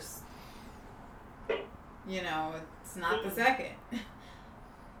first. It's not the second.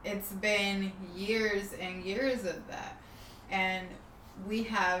 It's been years and years of that. And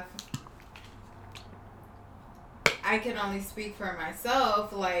I can only speak for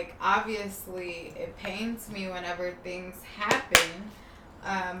myself. Obviously, it pains me whenever things happen.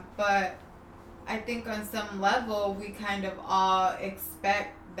 But I think on some level, we kind of all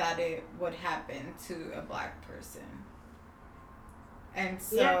expect that it would happen to a black person. And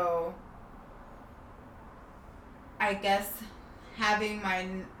so, I guess having my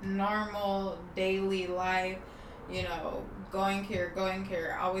normal daily life, you know, going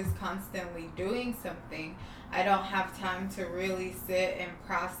here, always constantly doing something, I don't have time to really sit and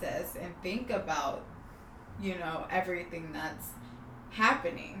process and think about, you know, everything that's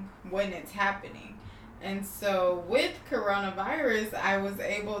happening when it's happening. And so with coronavirus, I was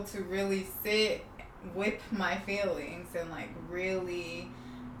able to really sit with my feelings and like really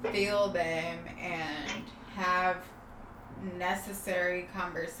feel them and have necessary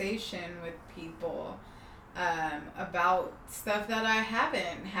conversation with people about stuff that I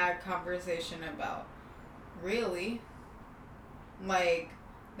haven't had conversation about. Really. Like,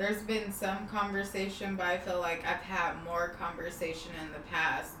 there's been some conversation, but I feel like I've had more conversation in the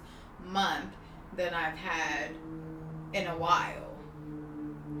past month than I've had in a while.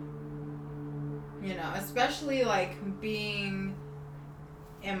 You know, especially like being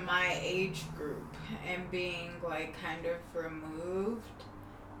in my age group and being like kind of removed.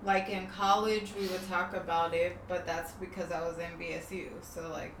 Like in college we would talk about it, but that's because I was in BSU, so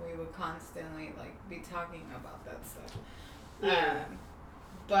like we would constantly like be talking about that stuff. Yeah.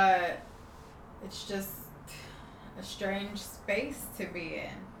 But it's just a strange space to be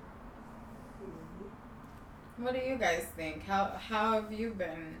in. What do you guys think? How have you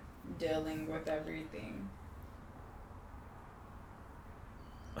been dealing with everything?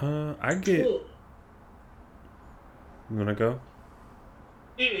 I get. Cool. You wanna go?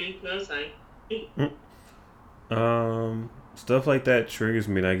 No, it's fine. Stuff like that triggers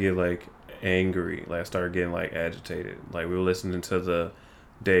me, and I get like angry. Like I start getting like agitated. Like we were listening to the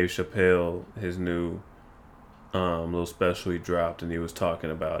Dave Chappelle, his new little special he dropped, and he was talking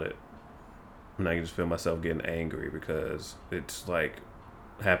about it, and I can just feel myself getting angry because it's like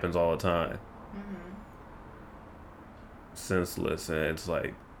happens all the time. Senseless, and it's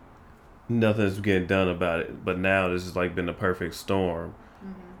like nothing's getting done about it. But now this has like been the perfect storm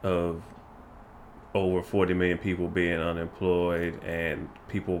of over 40 million people being unemployed and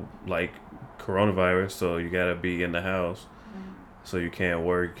people like coronavirus, so you gotta be in the house, so you can't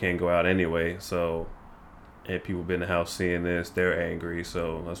work, you can't go out anyway, so and people been in the house seeing this, they're angry,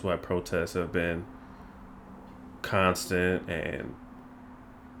 so that's why protests have been constant, and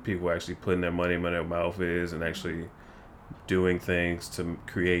people actually putting their money where their mouth is and actually doing things to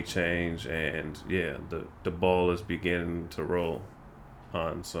create change. And yeah, the ball is beginning to roll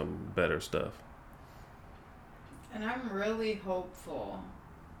on some better stuff. And I'm really hopeful,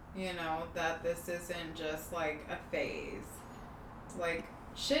 you know, that this isn't just like a phase. Like,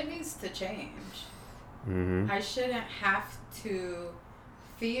 shit needs to change. I shouldn't have to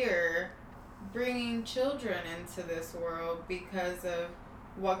fear bringing children into this world because of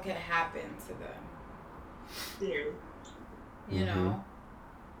what could happen to them. Yeah. You know?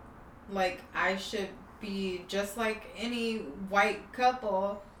 Like, I should be just like any white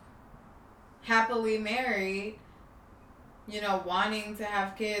couple, happily married, you know, wanting to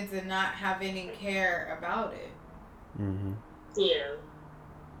have kids and not have any care about it. Yeah.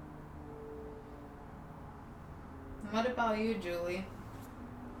 What about you, Julie?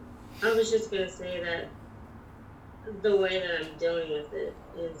 I was just gonna say that the way that I'm dealing with it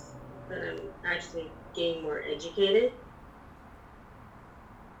is that I'm actually getting more educated.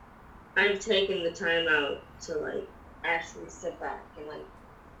 I've taken the time out to like actually sit back and like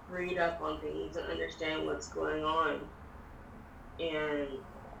read up on things and understand what's going on. And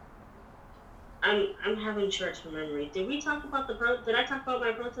I'm having short-term memory. Did we talk about did I talk about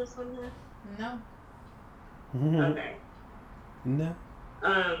my protest on here? No. Okay. No.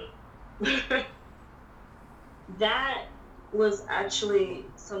 That was actually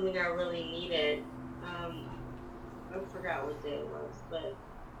something I really needed. I forgot what day it was, but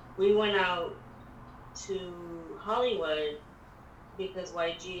we went out to Hollywood because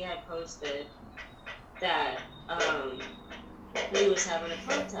YG had posted that he was having a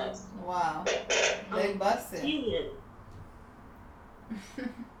protest. Wow. They busted. You did.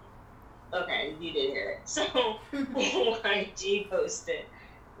 Okay, you did hear it. So YG posted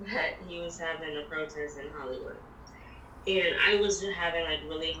that he was having a protest in Hollywood. And I was just having like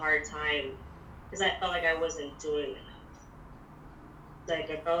really hard time because I felt like I wasn't doing enough. Like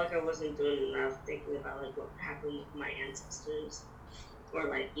I felt like I wasn't doing enough thinking about like what happened with my ancestors or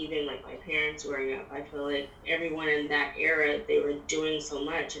like even like my parents growing up. I feel like everyone in that era, they were doing so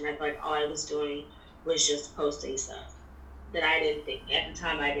much, and I feel like all I was doing was just posting stuff that I didn't think, at the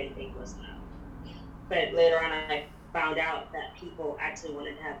time I didn't think was enough. But later on I found out that people actually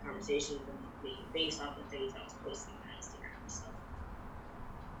wanted to have conversations with me based off the things I was posting on Instagram. So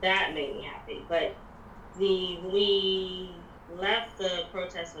that made me happy. But we left the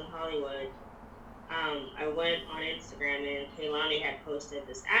protest in Hollywood, I went on Instagram and Kaylani had posted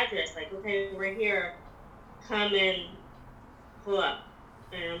this address, like, okay, we're here, come and pull up.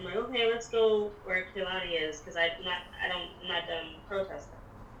 And I'm like, okay, let's go where Kaylani is, because I'm not done protesting.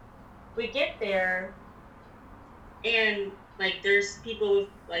 We get there, and like, there's people with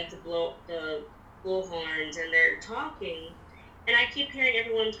like the bullhorns, and they're talking, and I keep hearing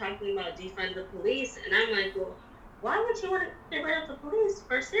everyone talking about defund the police, and I'm like, well, why would you want to get rid of the police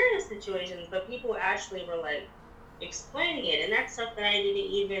for serious situations? But people actually were like explaining it, and that's stuff that I didn't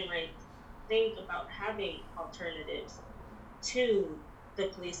even like think about having alternatives to the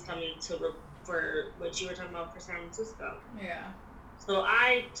police coming to for what you were talking about for San Francisco. Yeah. So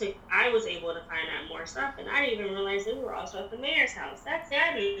I was able to find out more stuff, and I didn't even realize they were also at the mayor's house. That's the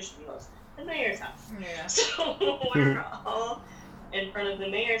administration house, the mayor's house. Yeah. So we're all in front of the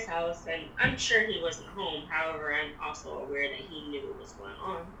mayor's house, and I'm sure he wasn't home. However, I'm also aware that he knew what was going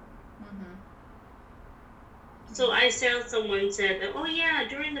on. Mm-hmm. So I saw someone said that, oh yeah,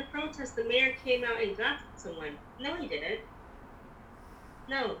 during the protest, the mayor came out and got someone. No, he didn't.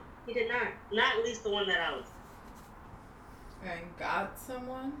 No, he did not. Not at least the one that I was. And got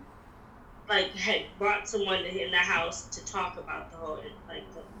someone? Like, had brought someone in the house to talk about the whole, like,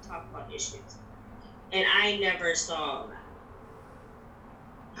 to talk about issues. And I never saw that.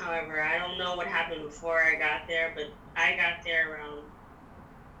 However, I don't know what happened before I got there, but I got there around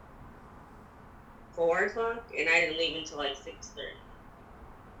 4 o'clock, and I didn't leave until like 6:30.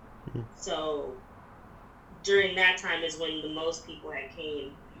 So during that time is when the most people had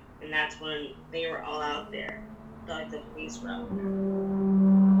came, and that's when they were all out there. Like the police were out there.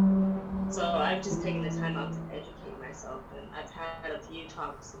 So I've just taken the time out to educate myself, and I've had a few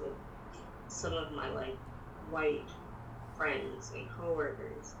talks with some of my like white friends and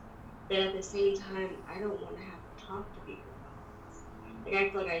coworkers. But at the same time, I don't want to have to talk to people about this. Like,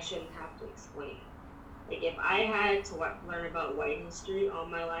 I feel like I shouldn't have to explain. Like, if I had to learn about white history all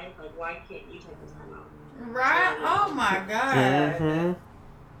my life, like, why can't you take the time out? Right? Oh my God. Mm-hmm.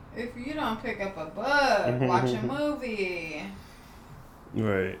 If you don't pick up a book, watch a movie.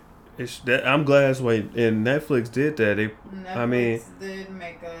 Right. It's that I'm glad that's why, and Netflix did that. Netflix did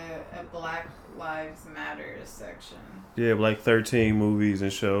make a Black Lives Matter section. Yeah, like 13 movies and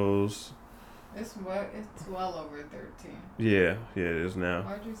shows. It's well over 13. Yeah, it is now.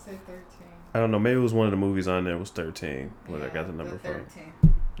 Why'd you say 13? I don't know. Maybe it was one of the movies on there was 13. Where Yeah, I got the number the from. 13.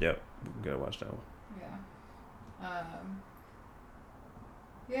 Yep, we gotta watch that one. Yeah.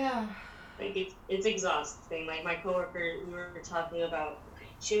 Yeah. Like, it's exhausting. Like, my coworker, we were talking about,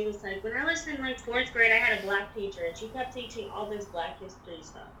 she was like, when I was in like 4th grade, I had a black teacher, and she kept teaching all this Black history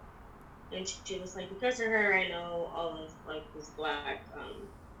stuff. And she was like, because of her, I know all of like this Black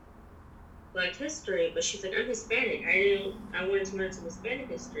history. But she's like, I'm Hispanic. I wanted to learn some Hispanic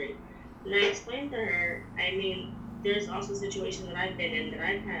history. And I explained to her, I mean, there's also situations that I've been in that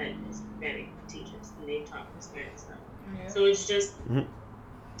I've had Hispanic teachers, and they taught Hispanic stuff. Yeah. So it's just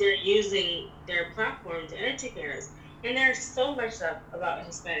they're using their platform to educate us. And there's so much stuff about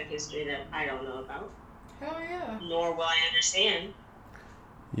Hispanic history that I don't know about. Hell yeah. Nor will I understand.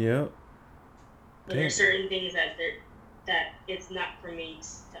 Yep. But there's certain things that it's not for me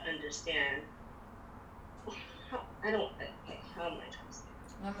to understand. How am I trying to say?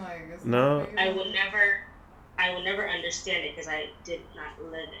 I'm like, it's No. I will never understand it because I did not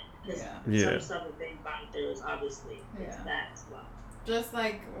live it. Because some stuff that they've gone through is obviously it's that as well. Just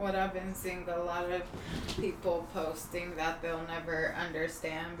like what I've been seeing, a lot of people posting that they'll never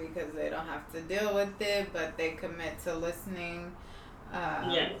understand because they don't have to deal with it, but they commit to listening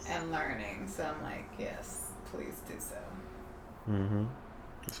and learning. So I'm like, yes, please do so. Mm-hmm.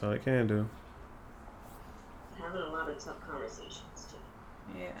 That's all I can do. Having a lot of tough conversations too.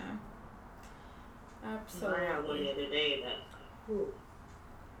 Yeah. Absolutely. I had one the other day that,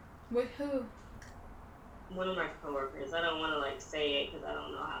 With who? One of my coworkers. I don't want to like say it because I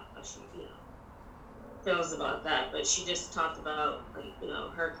don't know how she, feels about that. But she just talked about like,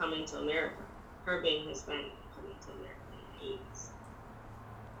 her coming to America, her being Hispanic coming to America in the 80s.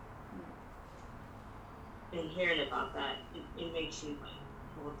 And hearing about that, it makes you like,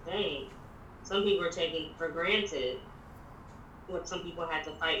 well, dang. Some people are taking for granted what some people had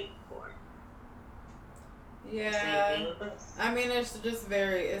to fight for. Yeah. I mean, it's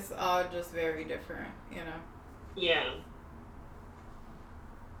all just very different, Yeah.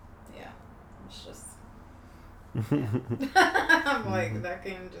 Yeah. It's just. Yeah. I'm like, that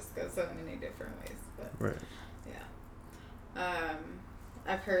can just go so many different ways. But, right. Yeah.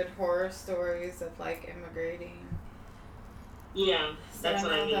 I've heard horror stories of like immigrating. Yeah, So that's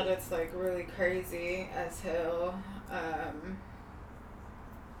what I mean. that it's like really crazy as hell.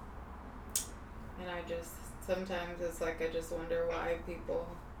 And I just, sometimes it's like, I just wonder why people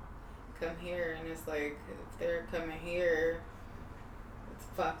come here, and it's like, if they're coming here, it's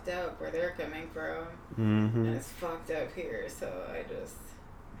fucked up where they're coming from, Mm-hmm. and it's fucked up here, so I just,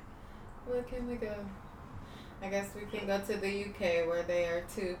 where can we go? I guess we can go to the UK where they are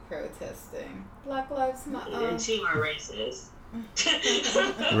too protesting. Black Lives Matter. And two are racist.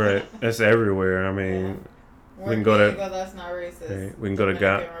 Right. That's everywhere. I mean, Where we can go to- that's not racist. hey, we can go to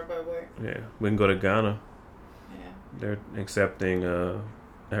Dominican Ghana. Republic. Yeah, we can go to Ghana. Yeah. They're accepting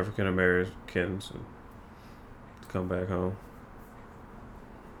African Americans and come back home.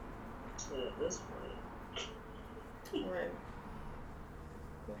 At this point. Right.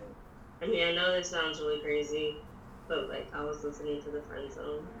 I mean, I know this sounds really crazy, but like I was listening to the Friend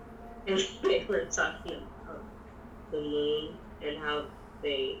Zone, and they were talking about the moon and how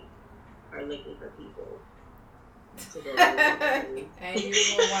they are looking for people to go to the moon. And you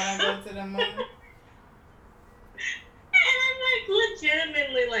will want to go to the moon? And I'm like,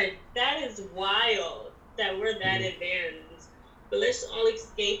 legitimately, like, that is wild that we're that advanced. But let's all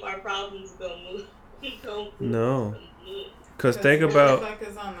escape our problems, go move. Go move No. to the moon. Cause think who the about fuck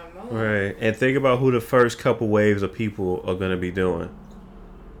is on the moon? right, and think about who the first couple waves of people are gonna be doing.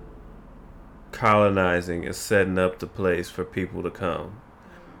 Colonizing and setting up the place for people to come.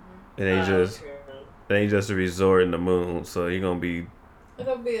 It ain't just True. it ain't just a resort in the moon. So you're gonna be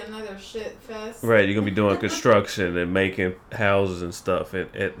It'll be another shit fest. right. You're gonna be doing construction and making houses and stuff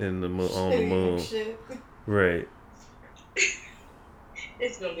in the moon on the Shitty moon. shit. Right.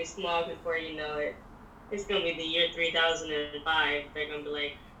 It's gonna be small before you know it. It's gonna be the year 3005. They're gonna be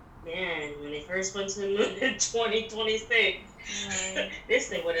like, man, when they first went to the moon in 2026, Right. this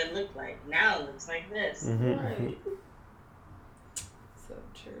thing what it looked like. Now it looks like this. Mm-hmm. Right. So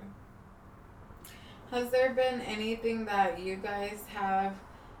true. Has there been anything that you guys have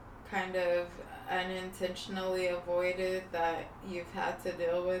kind of unintentionally avoided that you've had to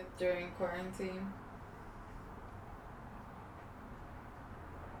deal with during quarantine?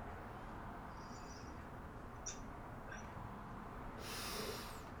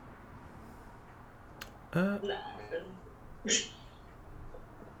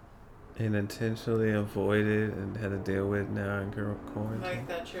 And intentionally avoided and had to deal with now in quarantine. Like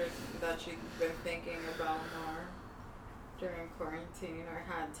that you've been thinking about more during quarantine, or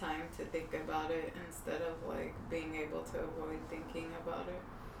had time to think about it instead of like being able to avoid thinking about it?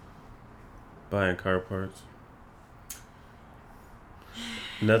 Buying car parts.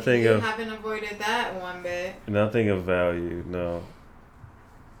 Nothing You of haven't avoided that one bit. nothing of value. No.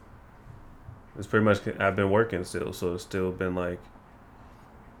 It's pretty much I've been working still, so it's still been like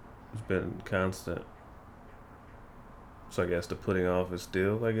it's been constant. So I guess the putting off is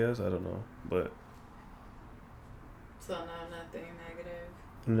still, I guess, I don't know, but So no, nothing negative.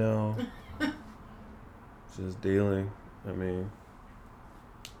 no, just dealing. I mean,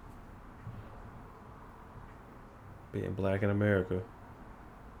 being black in America.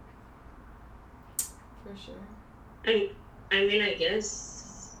 For sure. I mean, I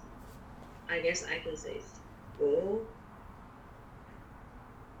guess I can say school.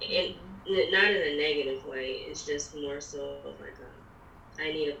 And not in a negative way. It's just more so of like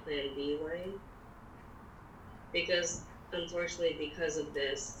I need a plan B way. Because unfortunately, because of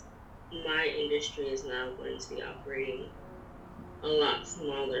this, my industry is now going to be operating a lot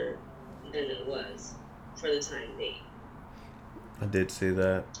smaller than it was for the time being. I did see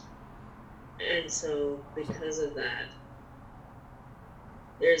that. And so, because of that,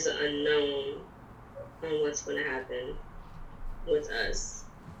 there's an unknown on what's going to happen with us.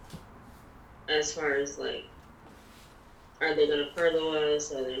 As far as, like, are they going to furlough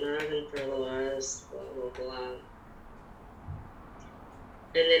us? Are they not going to furlough us? Blah, blah, blah.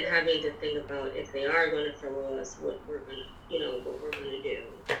 And then having to think about if they are going to furlough us, what we're going to do.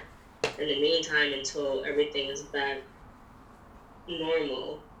 In the meantime, until everything is back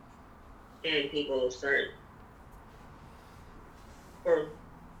normal, and people start, or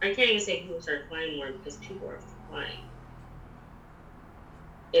I can't even say people start flying more because people are flying.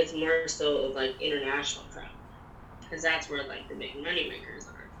 It's more so of like international travel, because that's where like the big money makers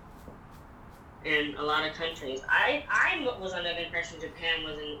are. And a lot of countries, I was under the impression Japan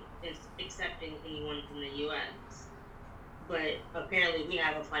wasn't accepting anyone from the U.S. But apparently we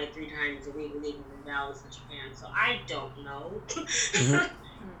have a flight 3 times a week leaving from Dallas to Japan, so I don't know.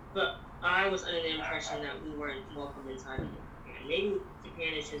 But I was under the impression that we weren't welcome inside of Japan. Maybe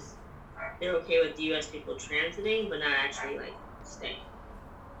Japan is just, they're okay with the U.S. people transiting, but not actually, like, staying.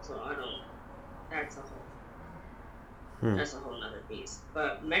 So I don't, that's a whole nother piece.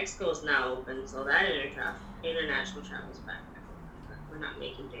 But Mexico is now open, so that international travel is back. We're not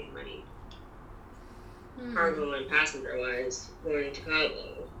making big money cargo and passenger wise, going to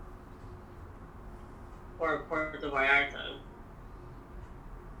Cabo or Puerto Vallarta.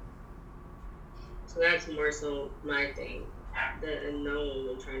 So that's more so my thing. The unknown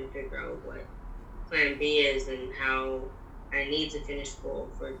and trying to figure out what plan B is and how I need to finish school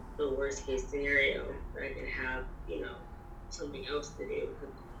for the worst case scenario that I can have, something else to do.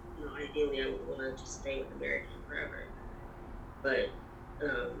 Because, ideally I would want to just stay with American forever. But,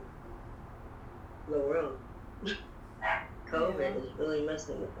 the world, COVID is really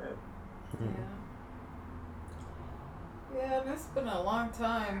messing with that. Yeah, and it's been a long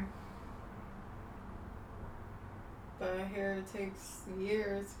time. But I hear it takes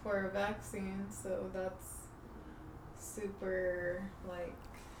years for a vaccine, so that's super,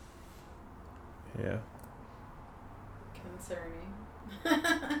 concerning.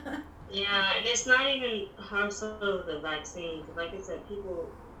 Yeah, and it's not even harmful of the vaccine, because like I said, people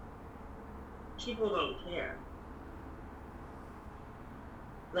don't care.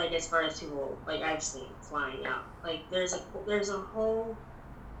 Like, as far as people, I've seen flying out. There's a whole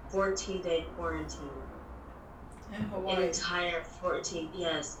 14-day quarantine. In Hawaii. An entire 14,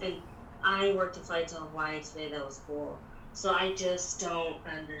 yes. And I worked a flight to Hawaii today that was full. So I just don't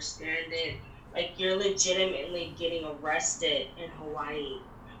understand it. You're legitimately getting arrested in Hawaii.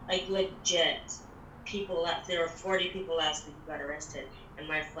 Legit. There were 40 people last week who got arrested, and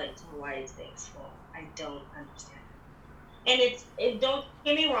my flight to Hawaii today is full. I don't understand it. And don't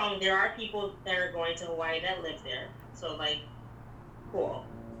get me wrong, there are people that are going to Hawaii that live there. So, cool.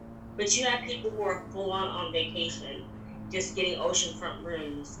 But you have people who are full on vacation, just getting oceanfront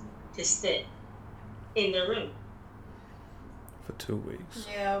rooms to sit in their room. For 2 weeks.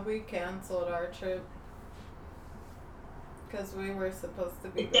 Yeah, we canceled our trip. Because we were supposed to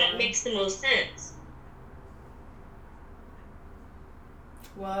be That makes the most sense.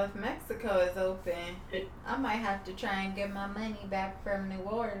 Well, if Mexico is open, I might have to try and get my money back from New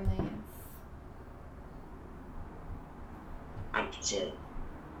Orleans. I'm chill.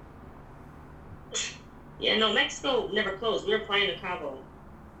 Yeah, no, Mexico never closed. We were flying to Cabo.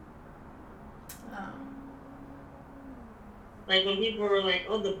 Oh. When people were like,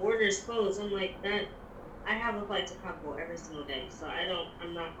 "Oh, the border's closed," I'm like, "That." I have a flight to Cabo every single day, so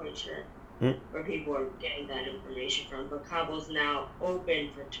I'm not quite sure where people are getting that information from. But Cabo's now open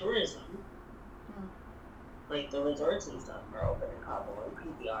for tourism. The resorts and stuff are open in Cabo and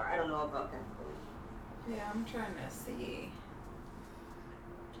PBR. I don't know about that. Yeah, I'm trying to see.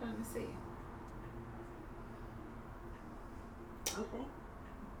 Okay.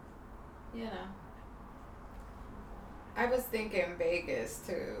 I was thinking Vegas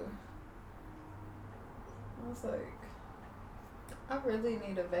too. I was like, I really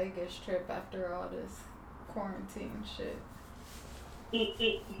need a Vegas trip after all this quarantine shit.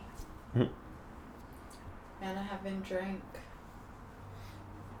 And I haven't drank.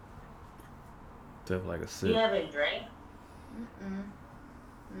 Have a sip. You haven't drank?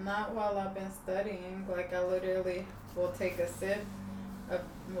 Not while I've been studying. I literally will take a sip of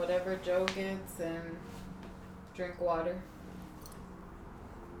whatever Joe gets and drink water.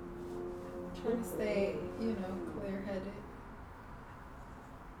 Trying to stay, clear-headed.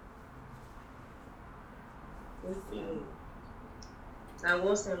 I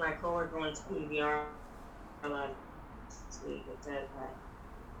will say my coworker went to PBR last week and said that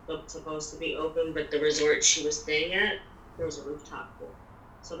it's supposed to be open, but the resort she was staying at, there was a rooftop pool.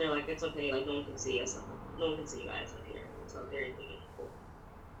 So they're like, it's okay, no one can see us. No one can see you guys up here. So they're in the pool.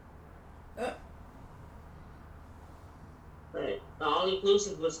 But the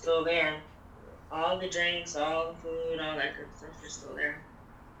all-inclusive was still there. All the drinks, all the food, all that good stuff was still there.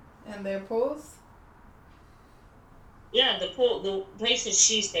 And their pools? Yeah, the places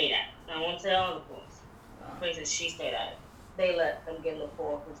she stayed at. I won't say all the pools. The places she stayed at. They let them get in the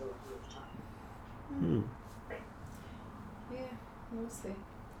pool because it was rooftop. Yeah, we'll see.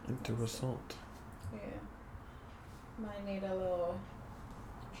 Interessant. Yeah. Might need a little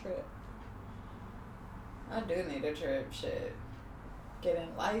trip. I do need a trip, shit.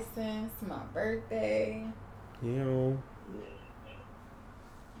 Getting licensed, my birthday. Yeah.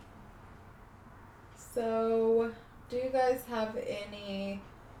 So, do you guys have any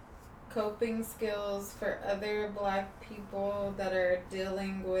coping skills for other Black people that are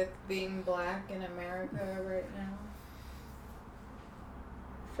dealing with being Black in America right now?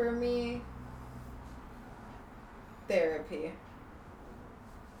 For me, therapy.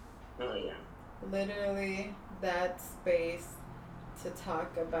 Oh, yeah. Literally that space to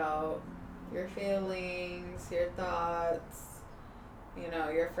talk about your feelings, your thoughts,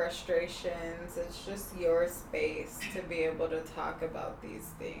 your frustrations. It's just your space to be able to talk about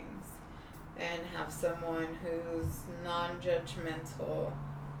these things. and have someone who's non-judgmental,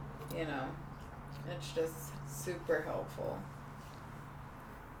 you know, it's just super helpful.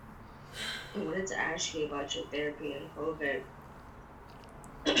 I wanted to ask you about your therapy in COVID.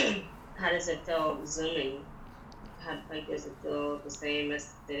 How does it feel Zooming? Does it feel the same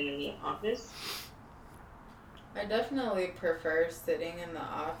as sitting in the office? I definitely prefer sitting in the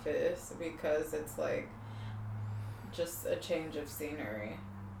office because it's like just a change of scenery,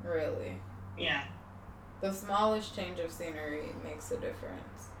 really. Yeah. The smallest change of scenery makes a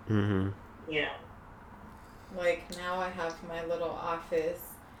difference. Mm-hmm. Yeah. Like now I have my little office,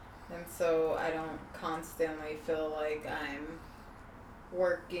 and so I don't constantly feel like I'm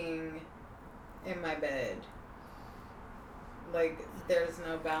working in my bed. Like there's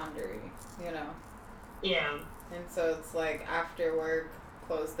no boundary, you know? Yeah. And so it's like after work,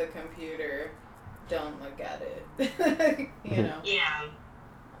 close the computer, don't look at it. You know? Yeah.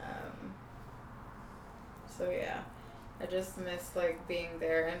 So yeah, I just miss like being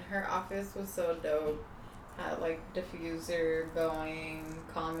there, and her office was so dope. Had like diffuser going,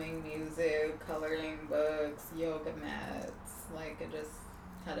 calming music, coloring books, yoga mats. Like it just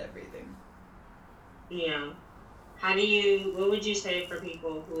had everything. Yeah. What would you say for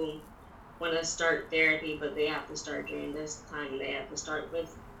people who want to start therapy, but they have to start during this time, they have to start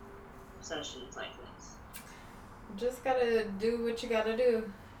with sessions like this? Just gotta do what you gotta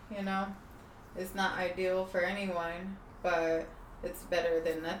do, you know? It's not ideal for anyone, but it's better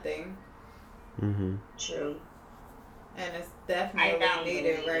than nothing. Mm-hmm. True. And it's definitely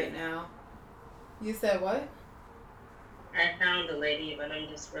needed right now. You said what? I found a lady, but I'm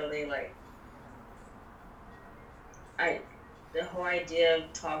just really like, the whole idea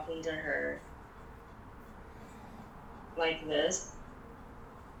of talking to her like this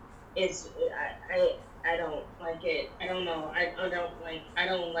is, I don't like it. I don't know. I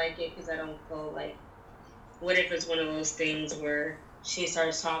don't like it because I don't feel like, what if it's one of those things where she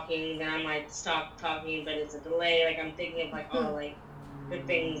starts talking, then I might stop talking, but it's a delay. Like I'm thinking of like all like the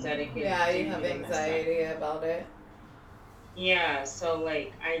things that it could Yeah, do you have to me messed up. anxiety about it. Yeah, so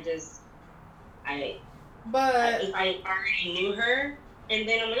like But if I already knew her, and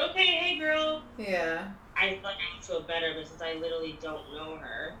then I'm like, okay, hey girl, yeah, I feel like I would feel better, but since I literally don't know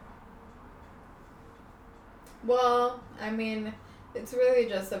her. well, I mean, it's really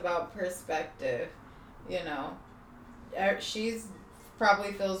just about perspective, you know. She's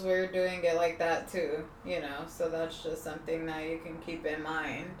probably feels weird doing it like that too, you know. So that's just something that you can keep in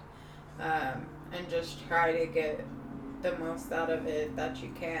mind, and just try to get the most out of it that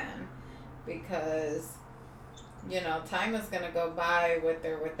you can, because you know time is gonna go by with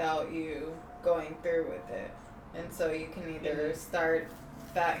or without you going through with it, and so you can either start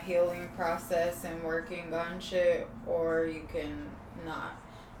that healing process and working on shit, or you can not,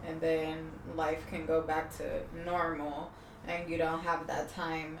 and then life can go back to normal, and you don't have that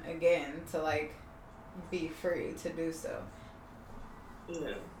time again to like be free to do so.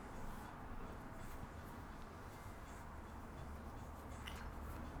 No.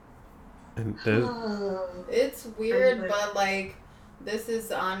 And It's weird, but like this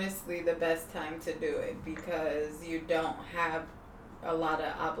is honestly the best time to do it because you don't have a lot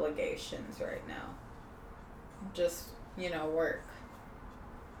of obligations right now. Just, you know, work.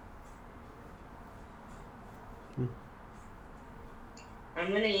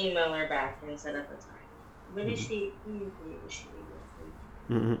 I'm gonna email her back and set up a time. When is she?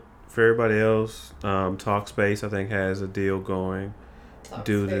 For everybody else, Talkspace I think has a deal going.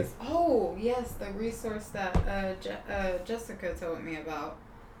 Talkspace. Oh yes, the resource that Jessica told me about.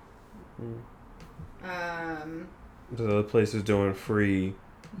 The other place is doing free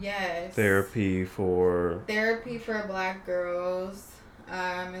therapy for Black girls.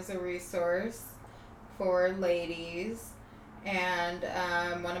 Is a resource for ladies. And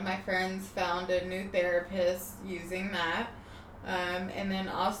one of my friends found a new therapist using that. And then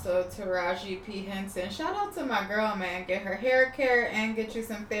also Taraji P. Henson. Shout out to my girl, man. Get her hair care and get you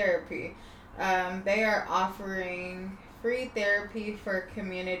some therapy. They are offering free therapy for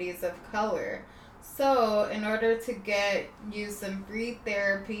communities of color. So in order to get you some free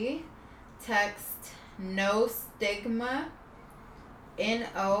therapy, text No Stigma,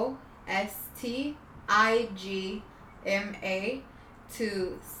 NOSTIGMA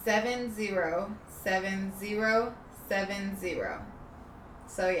to 707070.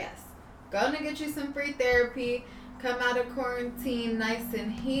 So yes, gonna get you some free therapy. Come out of quarantine nice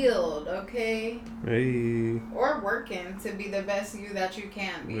and healed, okay? Hey. Or working to be the best you that you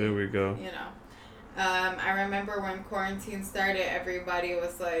can be. There we go. You know. I remember when quarantine started, everybody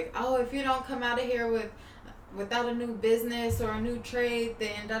was like, oh, if you don't come out of here with without a new business or a new trade,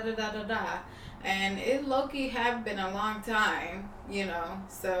 then da da da da da. And it low-key have been a long time, you know.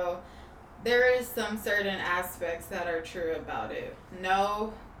 So there is some certain aspects that are true about it.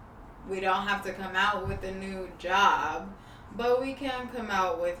 No, we don't have to come out with a new job, but we can come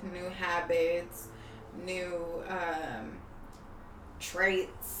out with new habits, new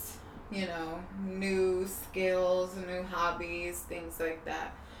traits, you know, new skills, new hobbies, things like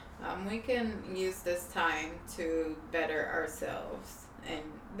that. We can use this time to better ourselves. And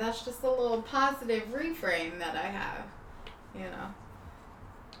that's just a little positive reframe that I have, you know.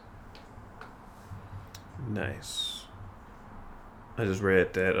 Nice. I just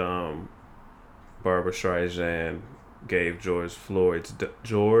read that Barbara Streisand gave George Floyd's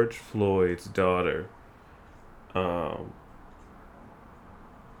daughter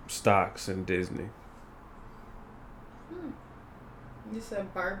stocks in Disney. You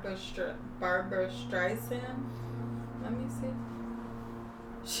said Barbara Streisand? Let me see.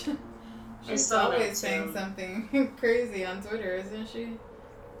 She's always saying something crazy on Twitter, isn't she?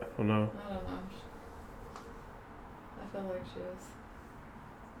 I don't know. I don't know. I feel like she is.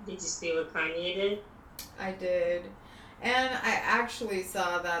 Did you see what Kanye did? I did. And I actually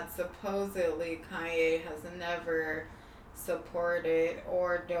saw that supposedly Kanye has never supported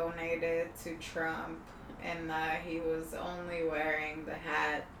or donated to Trump, and that he was only wearing the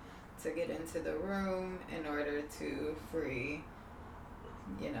hat to get into the room in order to free,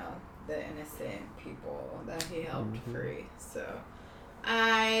 you know, the innocent people that he helped free. So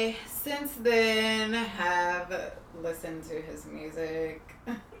I since then have listened to his music.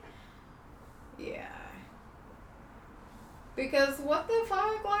 Yeah. Because what the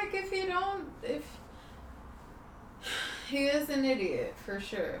fuck, like, if he is an idiot for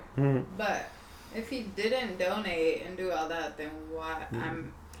sure. But if he didn't donate and do all that, then why?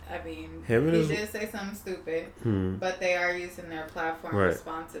 He did say something stupid, but they are using their platform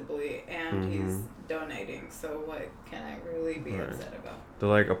responsibly, and he's donating. So what can I really be upset about? They're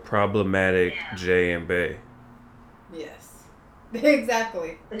like a problematic J and Bay. Yes,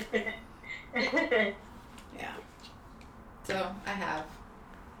 exactly. Yeah. So I have.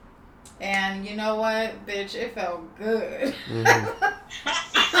 And you know what, bitch? It felt good.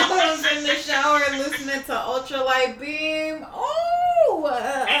 I was in the shower listening to Ultralight Beam.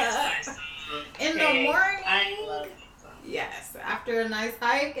 In the morning. I love it. Yes, after a nice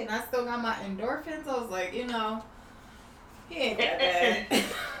hike, and I still got my endorphins. I was like, you know, he ain't that bad.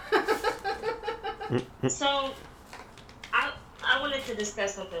 So, I wanted to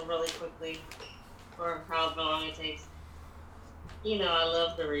discuss something really quickly, for however long it takes. You know, I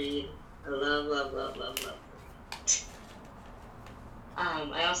love to read. I love to read.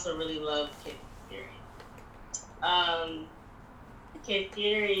 I also really love Kid Fury. Kid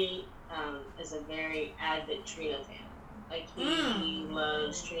Fury is a very avid Trina fan. Like, he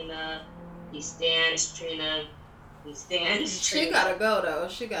loves Trina. He stands Trina. She gotta go, though.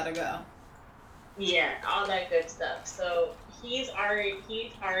 She gotta go. Yeah, all that good stuff. So he's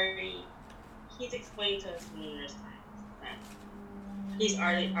explained to us numerous times that he's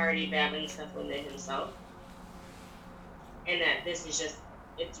already battling stuff within himself, and that this is just,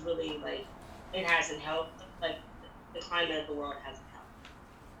 it's really like, it hasn't helped. Like, the climate of the world hasn't helped,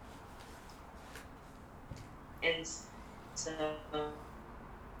 and so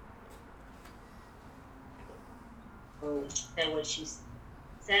that what she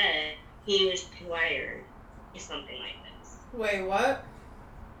said, he was wired or something like this. Wait, what?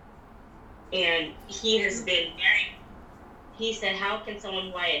 And he has been he said, how can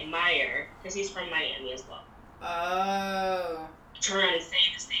someone who I admire, because he's from Miami as well, turn and say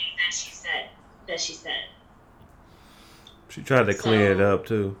the things that she said. She tried to clear it up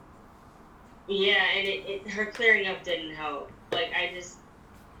too. Yeah, and her clearing up didn't help. Like, I just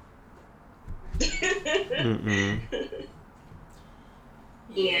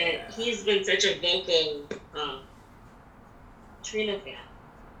And he's been such a vocal Trina fan.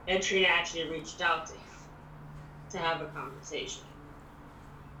 And Trina actually reached out to him to have a conversation.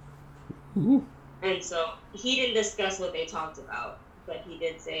 And so he didn't discuss what they talked about, but he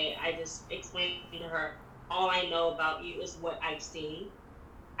did say, I just explained to her, all I know about you is what I've seen.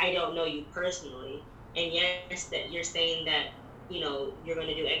 I don't know you personally. And yes, that you're saying that, you know, you're going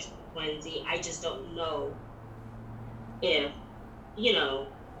to do X, Y, and Z. I just don't know if, you know,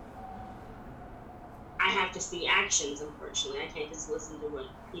 I have to see actions, unfortunately. I can't just listen to what,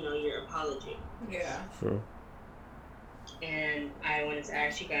 you know, your apology. Yeah. Sure. And I wanted to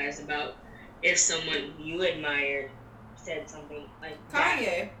ask you guys about if someone you admired said something like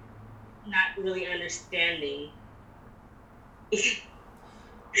Kanye. Not really understanding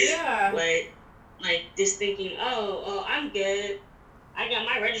Yeah. what like just thinking, oh, I'm good. I got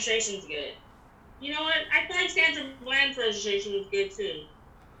my registration's good. You know what? I feel like Sandra Bland's registration was good too.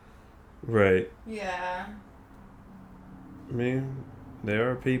 Right. Yeah. I mean, there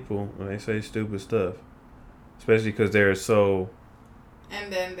are people and they say stupid stuff, especially because they're so.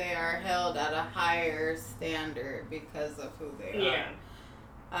 And then they are held at a higher standard because of who they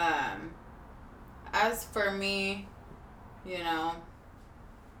are. As for me, you know,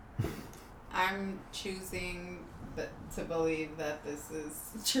 I'm choosing to believe that this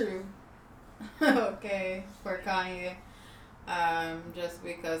is true. Okay, for Kanye. Just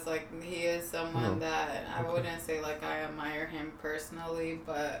because, like, he is someone that I wouldn't say, like, I admire him personally,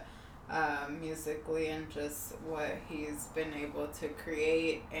 but musically and just what he's been able to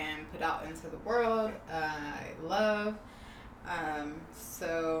create and put out into the world, I love.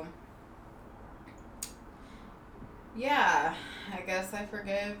 So, yeah, I guess I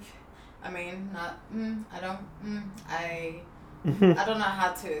forgive. I mean, not, I don't, I don't know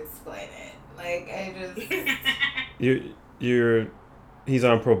how to explain it. Like, I just... He's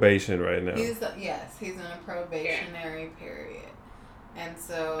on probation right now. He's in a probationary period. And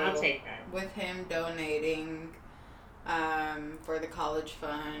so, I'll take that. With him donating for the college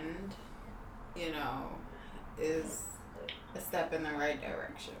fund, you know, is a step in the right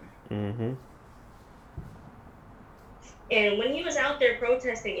direction. Mm-hmm. And when he was out there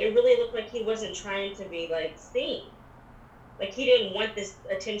protesting, it really looked like he wasn't trying to be, like, seen. Like, he didn't want this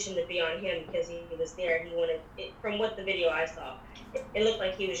attention to be on him because he was there. He wanted, from what the video I saw, it looked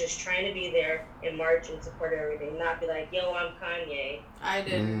like he was just trying to be there and march and support everything, not be like, yo, I'm Kanye. I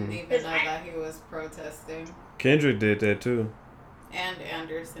didn't even know that he was protesting. Kendrick did that too. And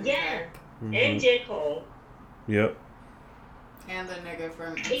Anderson. Yeah. Mm-hmm. And J. Cole. Yep. And the nigga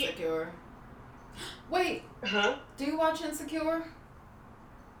from Insecure. Wait. Huh? Do you watch Insecure?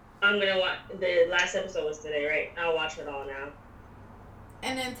 I'm gonna watch. The last episode was today, right? I'll watch it all now.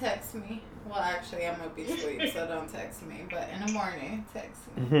 And then text me. Well, actually, I'm gonna be asleep, so don't text me. But in the morning, text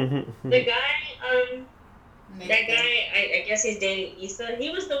me. The guy, Nathan. that guy, I guess he's dating Issa. He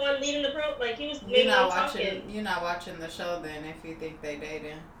was the one leading the like he was the You're main not one watching. talking. You're not watching the show then if you think they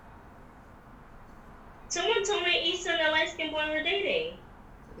dating. Someone told me Issa and the light skinned boy were dating.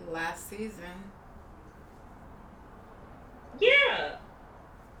 Last season. Yeah.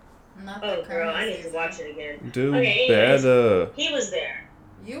 Not Oh, the girl, I need season. to watch it again. Do Okay, anyways, better. he was there.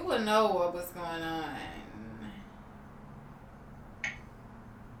 You would know what was going on.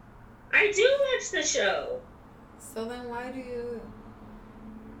 I do watch the show. So then why do you...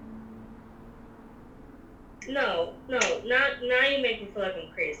 No, not now. You make me feel like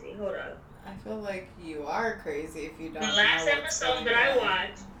I'm crazy. Hold on. I feel like you are crazy if you don't The know last what's episode going that I on.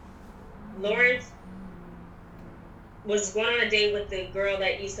 watched, Lawrence was going on a date with the girl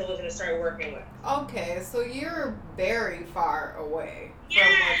that Issa was going to start working with. Okay, so you're very far away from what's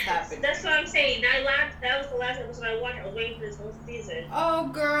Yes, happening. that's what I'm saying. That was the last episode I watched. I was waiting for this whole season. Oh,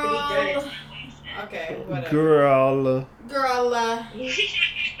 To girl. be done. Okay, whatever. Girl. Girl,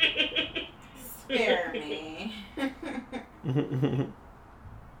 spare me.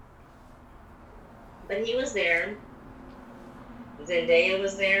 But he was there. Zendaya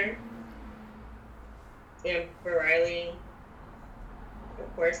was there. Amber Riley.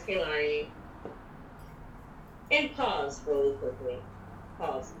 Of course, Kehlani. And pause really quickly.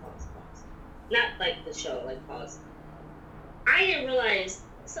 Pause. Not like the show, like pause. I didn't realize.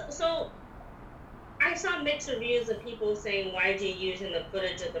 So I saw mixed reviews of people saying YG using the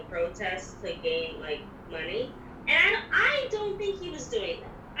footage of the protests to gain like money, and I don't think he was doing that.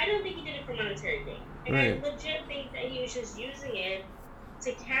 I don't think he did it for monetary gain. And Right. I legit think that he was just using it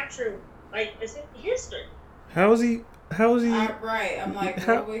to capture like history. How is he? Right, I'm like,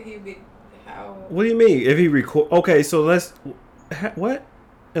 How- what would he be? How? What do you mean? If he record? Okay, so what?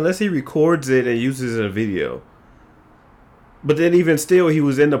 Unless he records it and uses it in a video. But then even still, he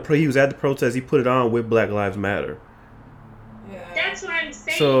was at the protest. He put it on with Black Lives Matter. Yeah. That's what I'm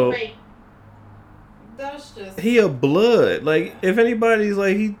saying. So- like, That's just... He a blood. Like if anybody's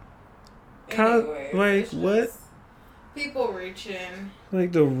like he, Anyways, like it's what? just people reaching.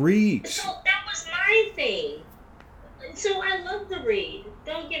 Like the reach. so that was my thing. So I love the read.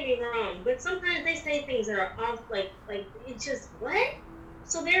 Don't get me wrong, but sometimes they say things that are off. Like it's just what?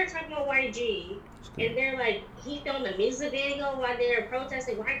 So they're talking about YG, and they're like, he filmed a music video while they're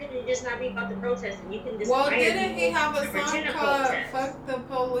protesting. Why couldn't it just not be about the protest? And you can just Well, hire didn't he people have a to song pretend to called protest? "Fuck the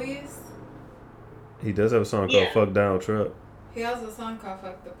Police"? He does have a song called Yeah. "Fuck Donald Trump," He has a song called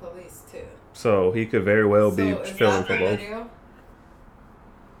 "Fuck the Police" too. so he could very well be So is filming that for the both. video?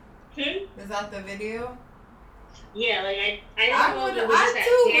 Hmm? Is that the video? Yeah, like I I don't know would, if it was just I that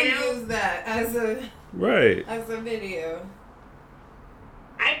too pan would out. use that Right. as a video.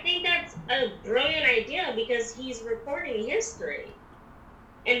 I think that's a brilliant idea because he's recording history.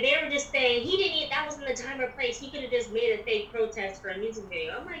 And they were just saying he didn't. That wasn't the time or place. He could have just made a fake protest for a music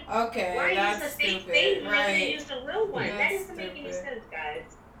video. I'm like, Okay, why use that's a fake stupid. thing when you Right. use a real one? That That's doesn't make any stupid. sense,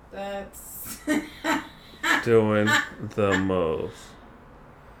 guys. That's Doing the most.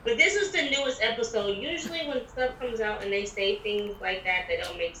 But this is the newest episode. Usually, when stuff comes out and they say things like that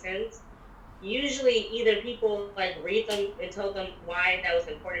don't make sense, usually either people like read them and tell them why that was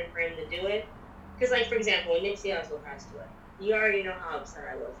important for him to do it. Because, like for example, when Nipsey Hussle passed away, you already know how upset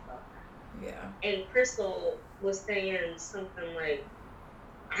I was about that. yeah. And Crystal was saying something like,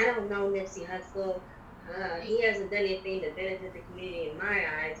 I don't know Nipsey Hussle. He hasn't done anything to benefit the community in my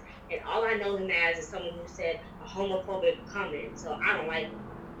eyes. And all I know him as is someone who said a homophobic comment. So I don't like him.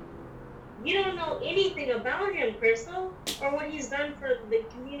 You don't know anything about him, Crystal, or what he's done for the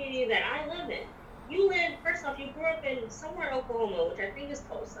community that I live in. First off, you grew up in somewhere in Oklahoma, which I think is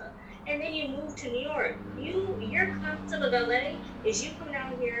Tulsa. And then you moved to New York. Your concept of LA is you come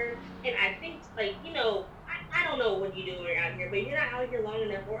down here, and I think, like, I don't know what you do when you're out here, but you're not out here long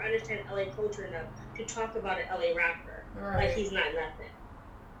enough or understand LA culture enough to talk about an LA rapper. Right. Like he's not nothing.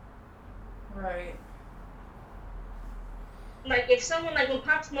 Right. Like, if someone, like, when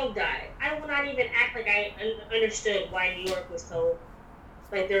Pop Smoke died, I would not even act like I understood why New York was so,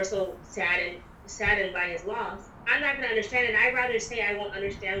 like, they were so saddened by his loss. I'm not going to understand it. I'd rather say I won't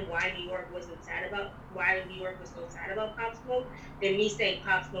understand why New York was so sad about Pop Smoke than me saying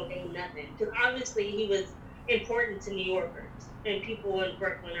Pop Smoke ain't nothing. Because obviously he was important to New Yorkers and people in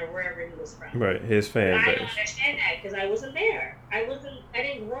Brooklyn or wherever he was from. Right. His fan But I base. don't understand that because I wasn't there. I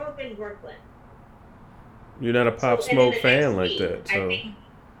didn't grow up in Brooklyn. You're not a Pop So, and then Smoke the fan next like week, that. So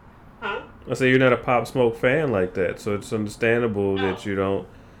Huh? I say you're not a Pop Smoke fan like that. So it's understandable No. that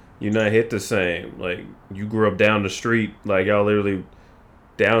you're not hit the same. Like, you grew up down the street. Like, y'all literally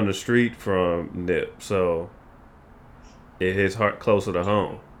down the street from Nip. So it hits heart closer to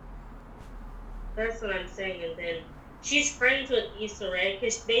home. That's what I'm saying. And then she's friends with Issa Rae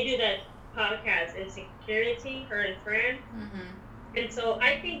because they do that podcast, Insecurity, her and Fran. Mm-hmm. And so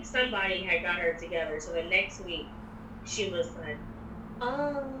I think somebody had got her together. So the next week, she was like,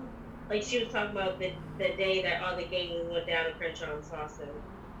 oh. Like, she was talking about the day that all the gangs went down to Crenshaw and Slauson.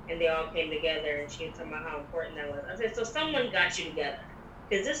 And they all came together. And she was talking about how important that was. I said, so someone got you together.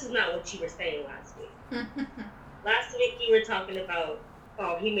 Because this is not what you were saying last week. Last week, you were talking about,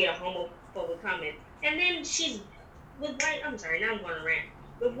 oh, he made a homophobic comment. And then she's with I'm sorry, now I'm going to rant.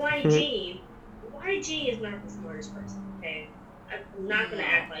 With YG, YG is not the smartest person, okay? I'm not going to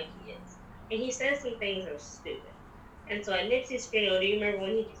act like he is. And he says some things that are stupid. And so at Nipsey's funeral, do you remember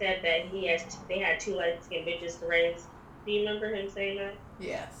when he said that they had two light-skinned bitches to raise? Do you remember him saying that?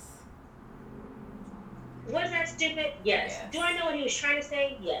 Yes. Was that stupid? Yes. Yes. Do I know what he was trying to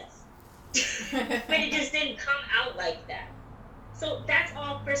say? Yes. But it just didn't come out like that. So that's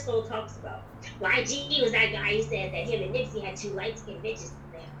all Crystal talks about. YG was that guy who said that him and Nipsey had two light-skinned bitches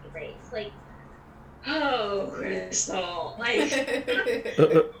they have to raise. Like, oh, Crystal. Like,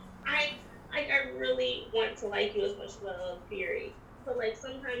 I really want to like you as much as I love Fury. But, like,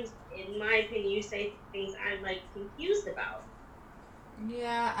 sometimes, in my opinion, you say things I'm, like, confused about.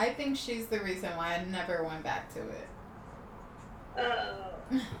 Yeah, I think she's the reason why I never went back to it.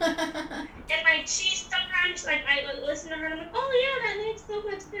 And, like, she sometimes, like, I listen to her and I'm like, oh, yeah, that makes so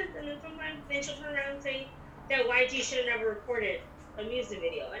much sense. And then sometimes she'll turn around and say that YG should have never recorded a music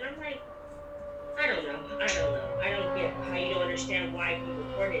video. And I'm like, I don't know. I don't get how you don't understand why he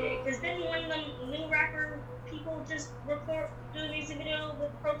recorded it. Because then one of them new rapper people just do a music video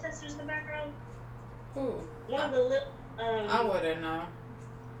with protesters in the background. Ooh. One of the I wouldn't know.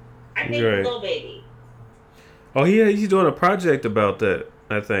 I think Right. Lil Baby. Oh, he's doing a project about that,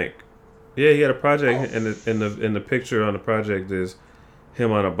 I think. Yeah, he had a project, and in the picture on the project is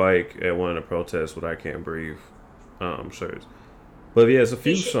him on a bike at one of the protests with "I Can't Breathe" shirts. But he has a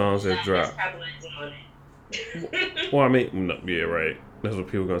few songs that dropped. Capitalizing on it. Well, I mean, no, yeah, right. That's what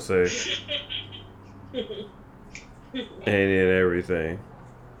people gonna say. And then everything.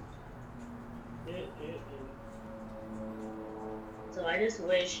 So I just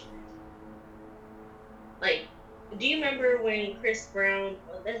wish, like, do you remember when Chris Brown?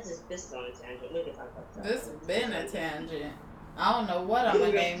 Oh, this is on a tangent. We can talk about that. This has been a tangent. I don't know what I'm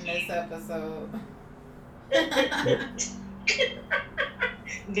gonna name this episode.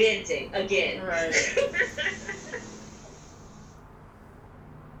 Venting again. Right.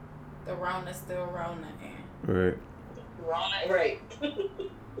 The Rona's still Rona. Right. Right.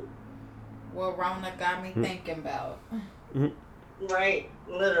 what Rona got me thinking about. Right,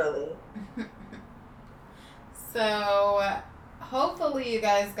 literally. So, hopefully you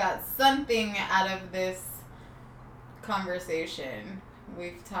guys got something out of this conversation.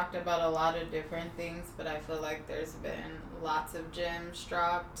 We've talked about a lot of different things, but I feel like there's been lots of gems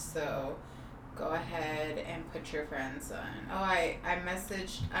dropped, so go ahead and put your friends on. Oh, I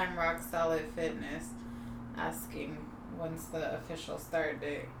messaged I'm Rock Solid Fitness asking when's the official start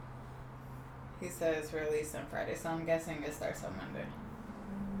date. He says release on Friday, so I'm guessing it starts on Monday.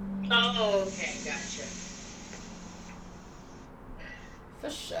 Oh, okay, gotcha. For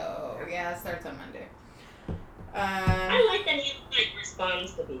sure. Yeah, it starts on Monday. I like that he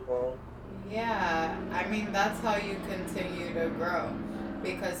responds to people. Yeah, I mean that's how you continue to grow.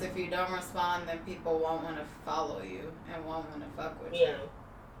 Because if you don't respond, then people won't want to follow you and won't want to fuck with you. Yeah.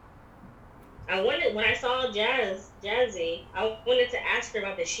 When I saw Jazzy, I wanted to ask her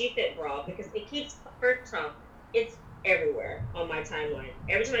about the SheFit bra because it keeps, first off, it's everywhere on my timeline.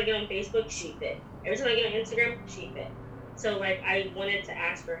 Every time I get on Facebook, SheFit. Every time I get on Instagram, SheFit. So, like, I wanted to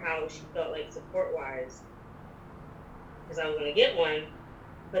ask her how she felt, like, support-wise. Because I was going to get one.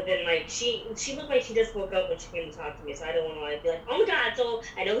 But then, like, she looked like she just woke up when she came to talk to me. So I didn't want to, like, be like, oh, my God, so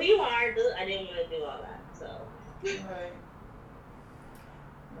I know who you are. I didn't want to do all that, so. Right.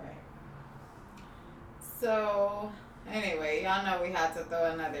 So, anyway, y'all know we had to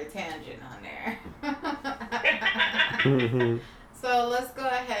throw another tangent on there. So, let's go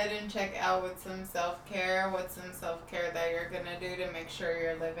ahead and check out with some self-care. What's some self-care that you're going to do to make sure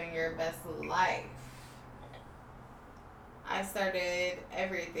you're living your best life? I started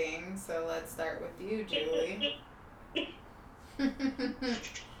everything, so let's start with you, Julie.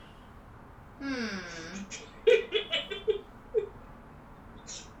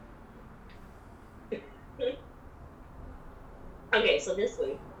 Okay, so this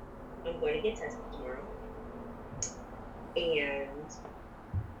week, I'm going to get tested tomorrow. And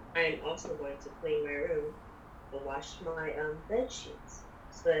I'm also going to clean my room and wash my bed sheets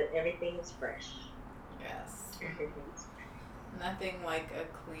so that everything is fresh. Yes. Everything's Nothing like a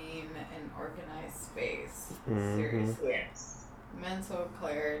clean and organized space. Mhm. Seriously. Yes. Mental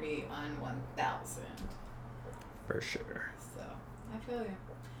clarity on 1,000. For sure. So, I feel you.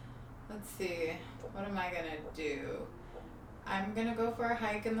 Let's see. What am I going to do? I'm going to go for a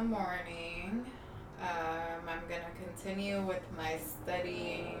hike in the morning. I'm going to continue with my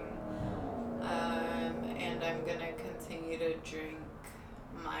studying. And I'm going to continue to drink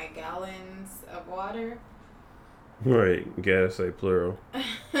my gallons of water. Right. Gotta say plural.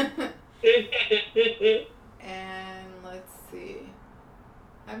 And let's see.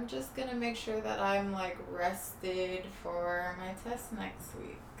 I'm just going to make sure that I'm like rested for my test next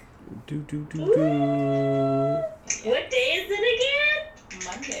week. Do. What day is it again?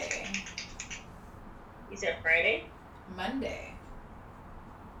 Monday. You said Friday? Monday.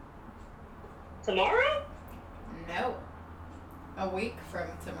 Tomorrow? No. A week from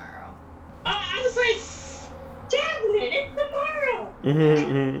tomorrow. Oh, I was like, Jasmine, it's tomorrow.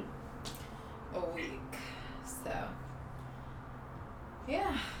 Mm-hmm. A week. So,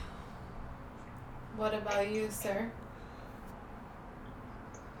 yeah. What about you, sir?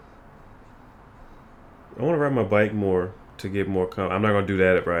 I want to ride my bike more to get more I'm not going to do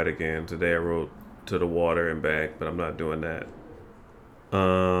that ride again. Today I rode to the water and back, but I'm not doing that.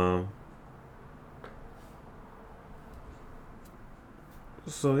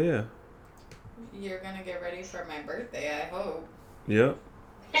 So, yeah. You're going to get ready for my birthday, I hope. Yep.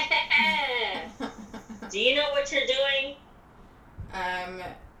 Do you know what you're doing?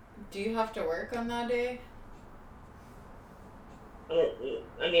 Do you have to work on that day?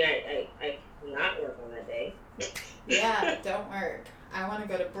 I mean, I not work on that day. Yeah, don't work. I want to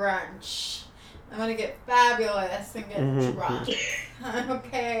go to brunch. I want to get fabulous and get drunk.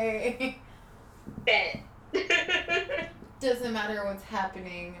 Okay. Bet. Doesn't matter what's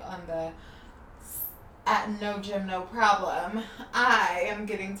happening on the at No Gym No Problem. I am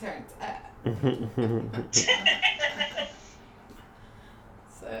getting turned up.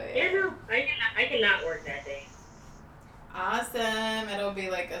 So yeah. Yeah, no, I cannot work that day. Awesome. It'll be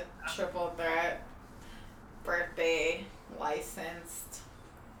like a triple threat birthday licensed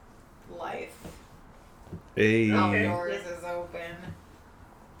life. Hey. All doors is open.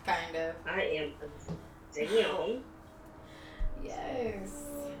 Kind of. I am damn. Yes.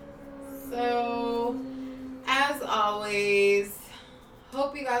 So, as always,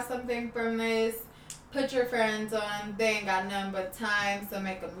 hope you got something from this. Put your friends on. They ain't got none but time, so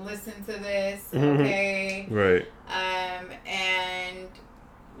make them listen to this, okay? Right. And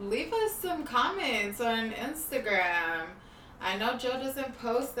leave us some comments on Instagram. I know Joe doesn't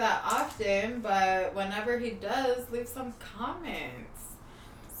post that often, but whenever he does, leave some comments.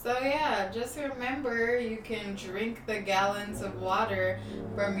 So yeah, just remember you can drink the gallons of water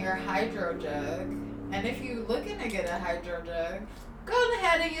from your hydro jug. And if you're looking to get a hydro jug, go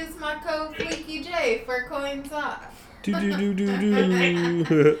ahead and use my code FleakyJ for coins off. Do do do do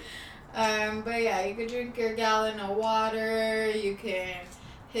do. But yeah, you can drink your gallon of water, you can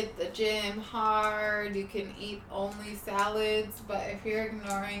hit the gym hard, you can eat only salads, but if you're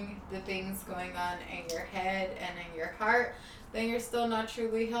ignoring the things going on in your head and in your heart, then you're still not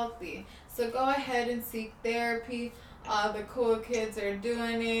truly healthy. So go ahead and seek therapy. All the cool kids are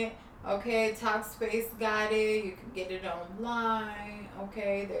doing it. Okay, Talkspace got it. You can get it online.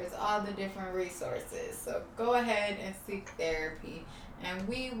 Okay, there's all the different resources. So go ahead and seek therapy. And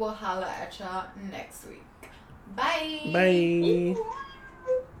we will holla at y'all next week. Bye. Bye.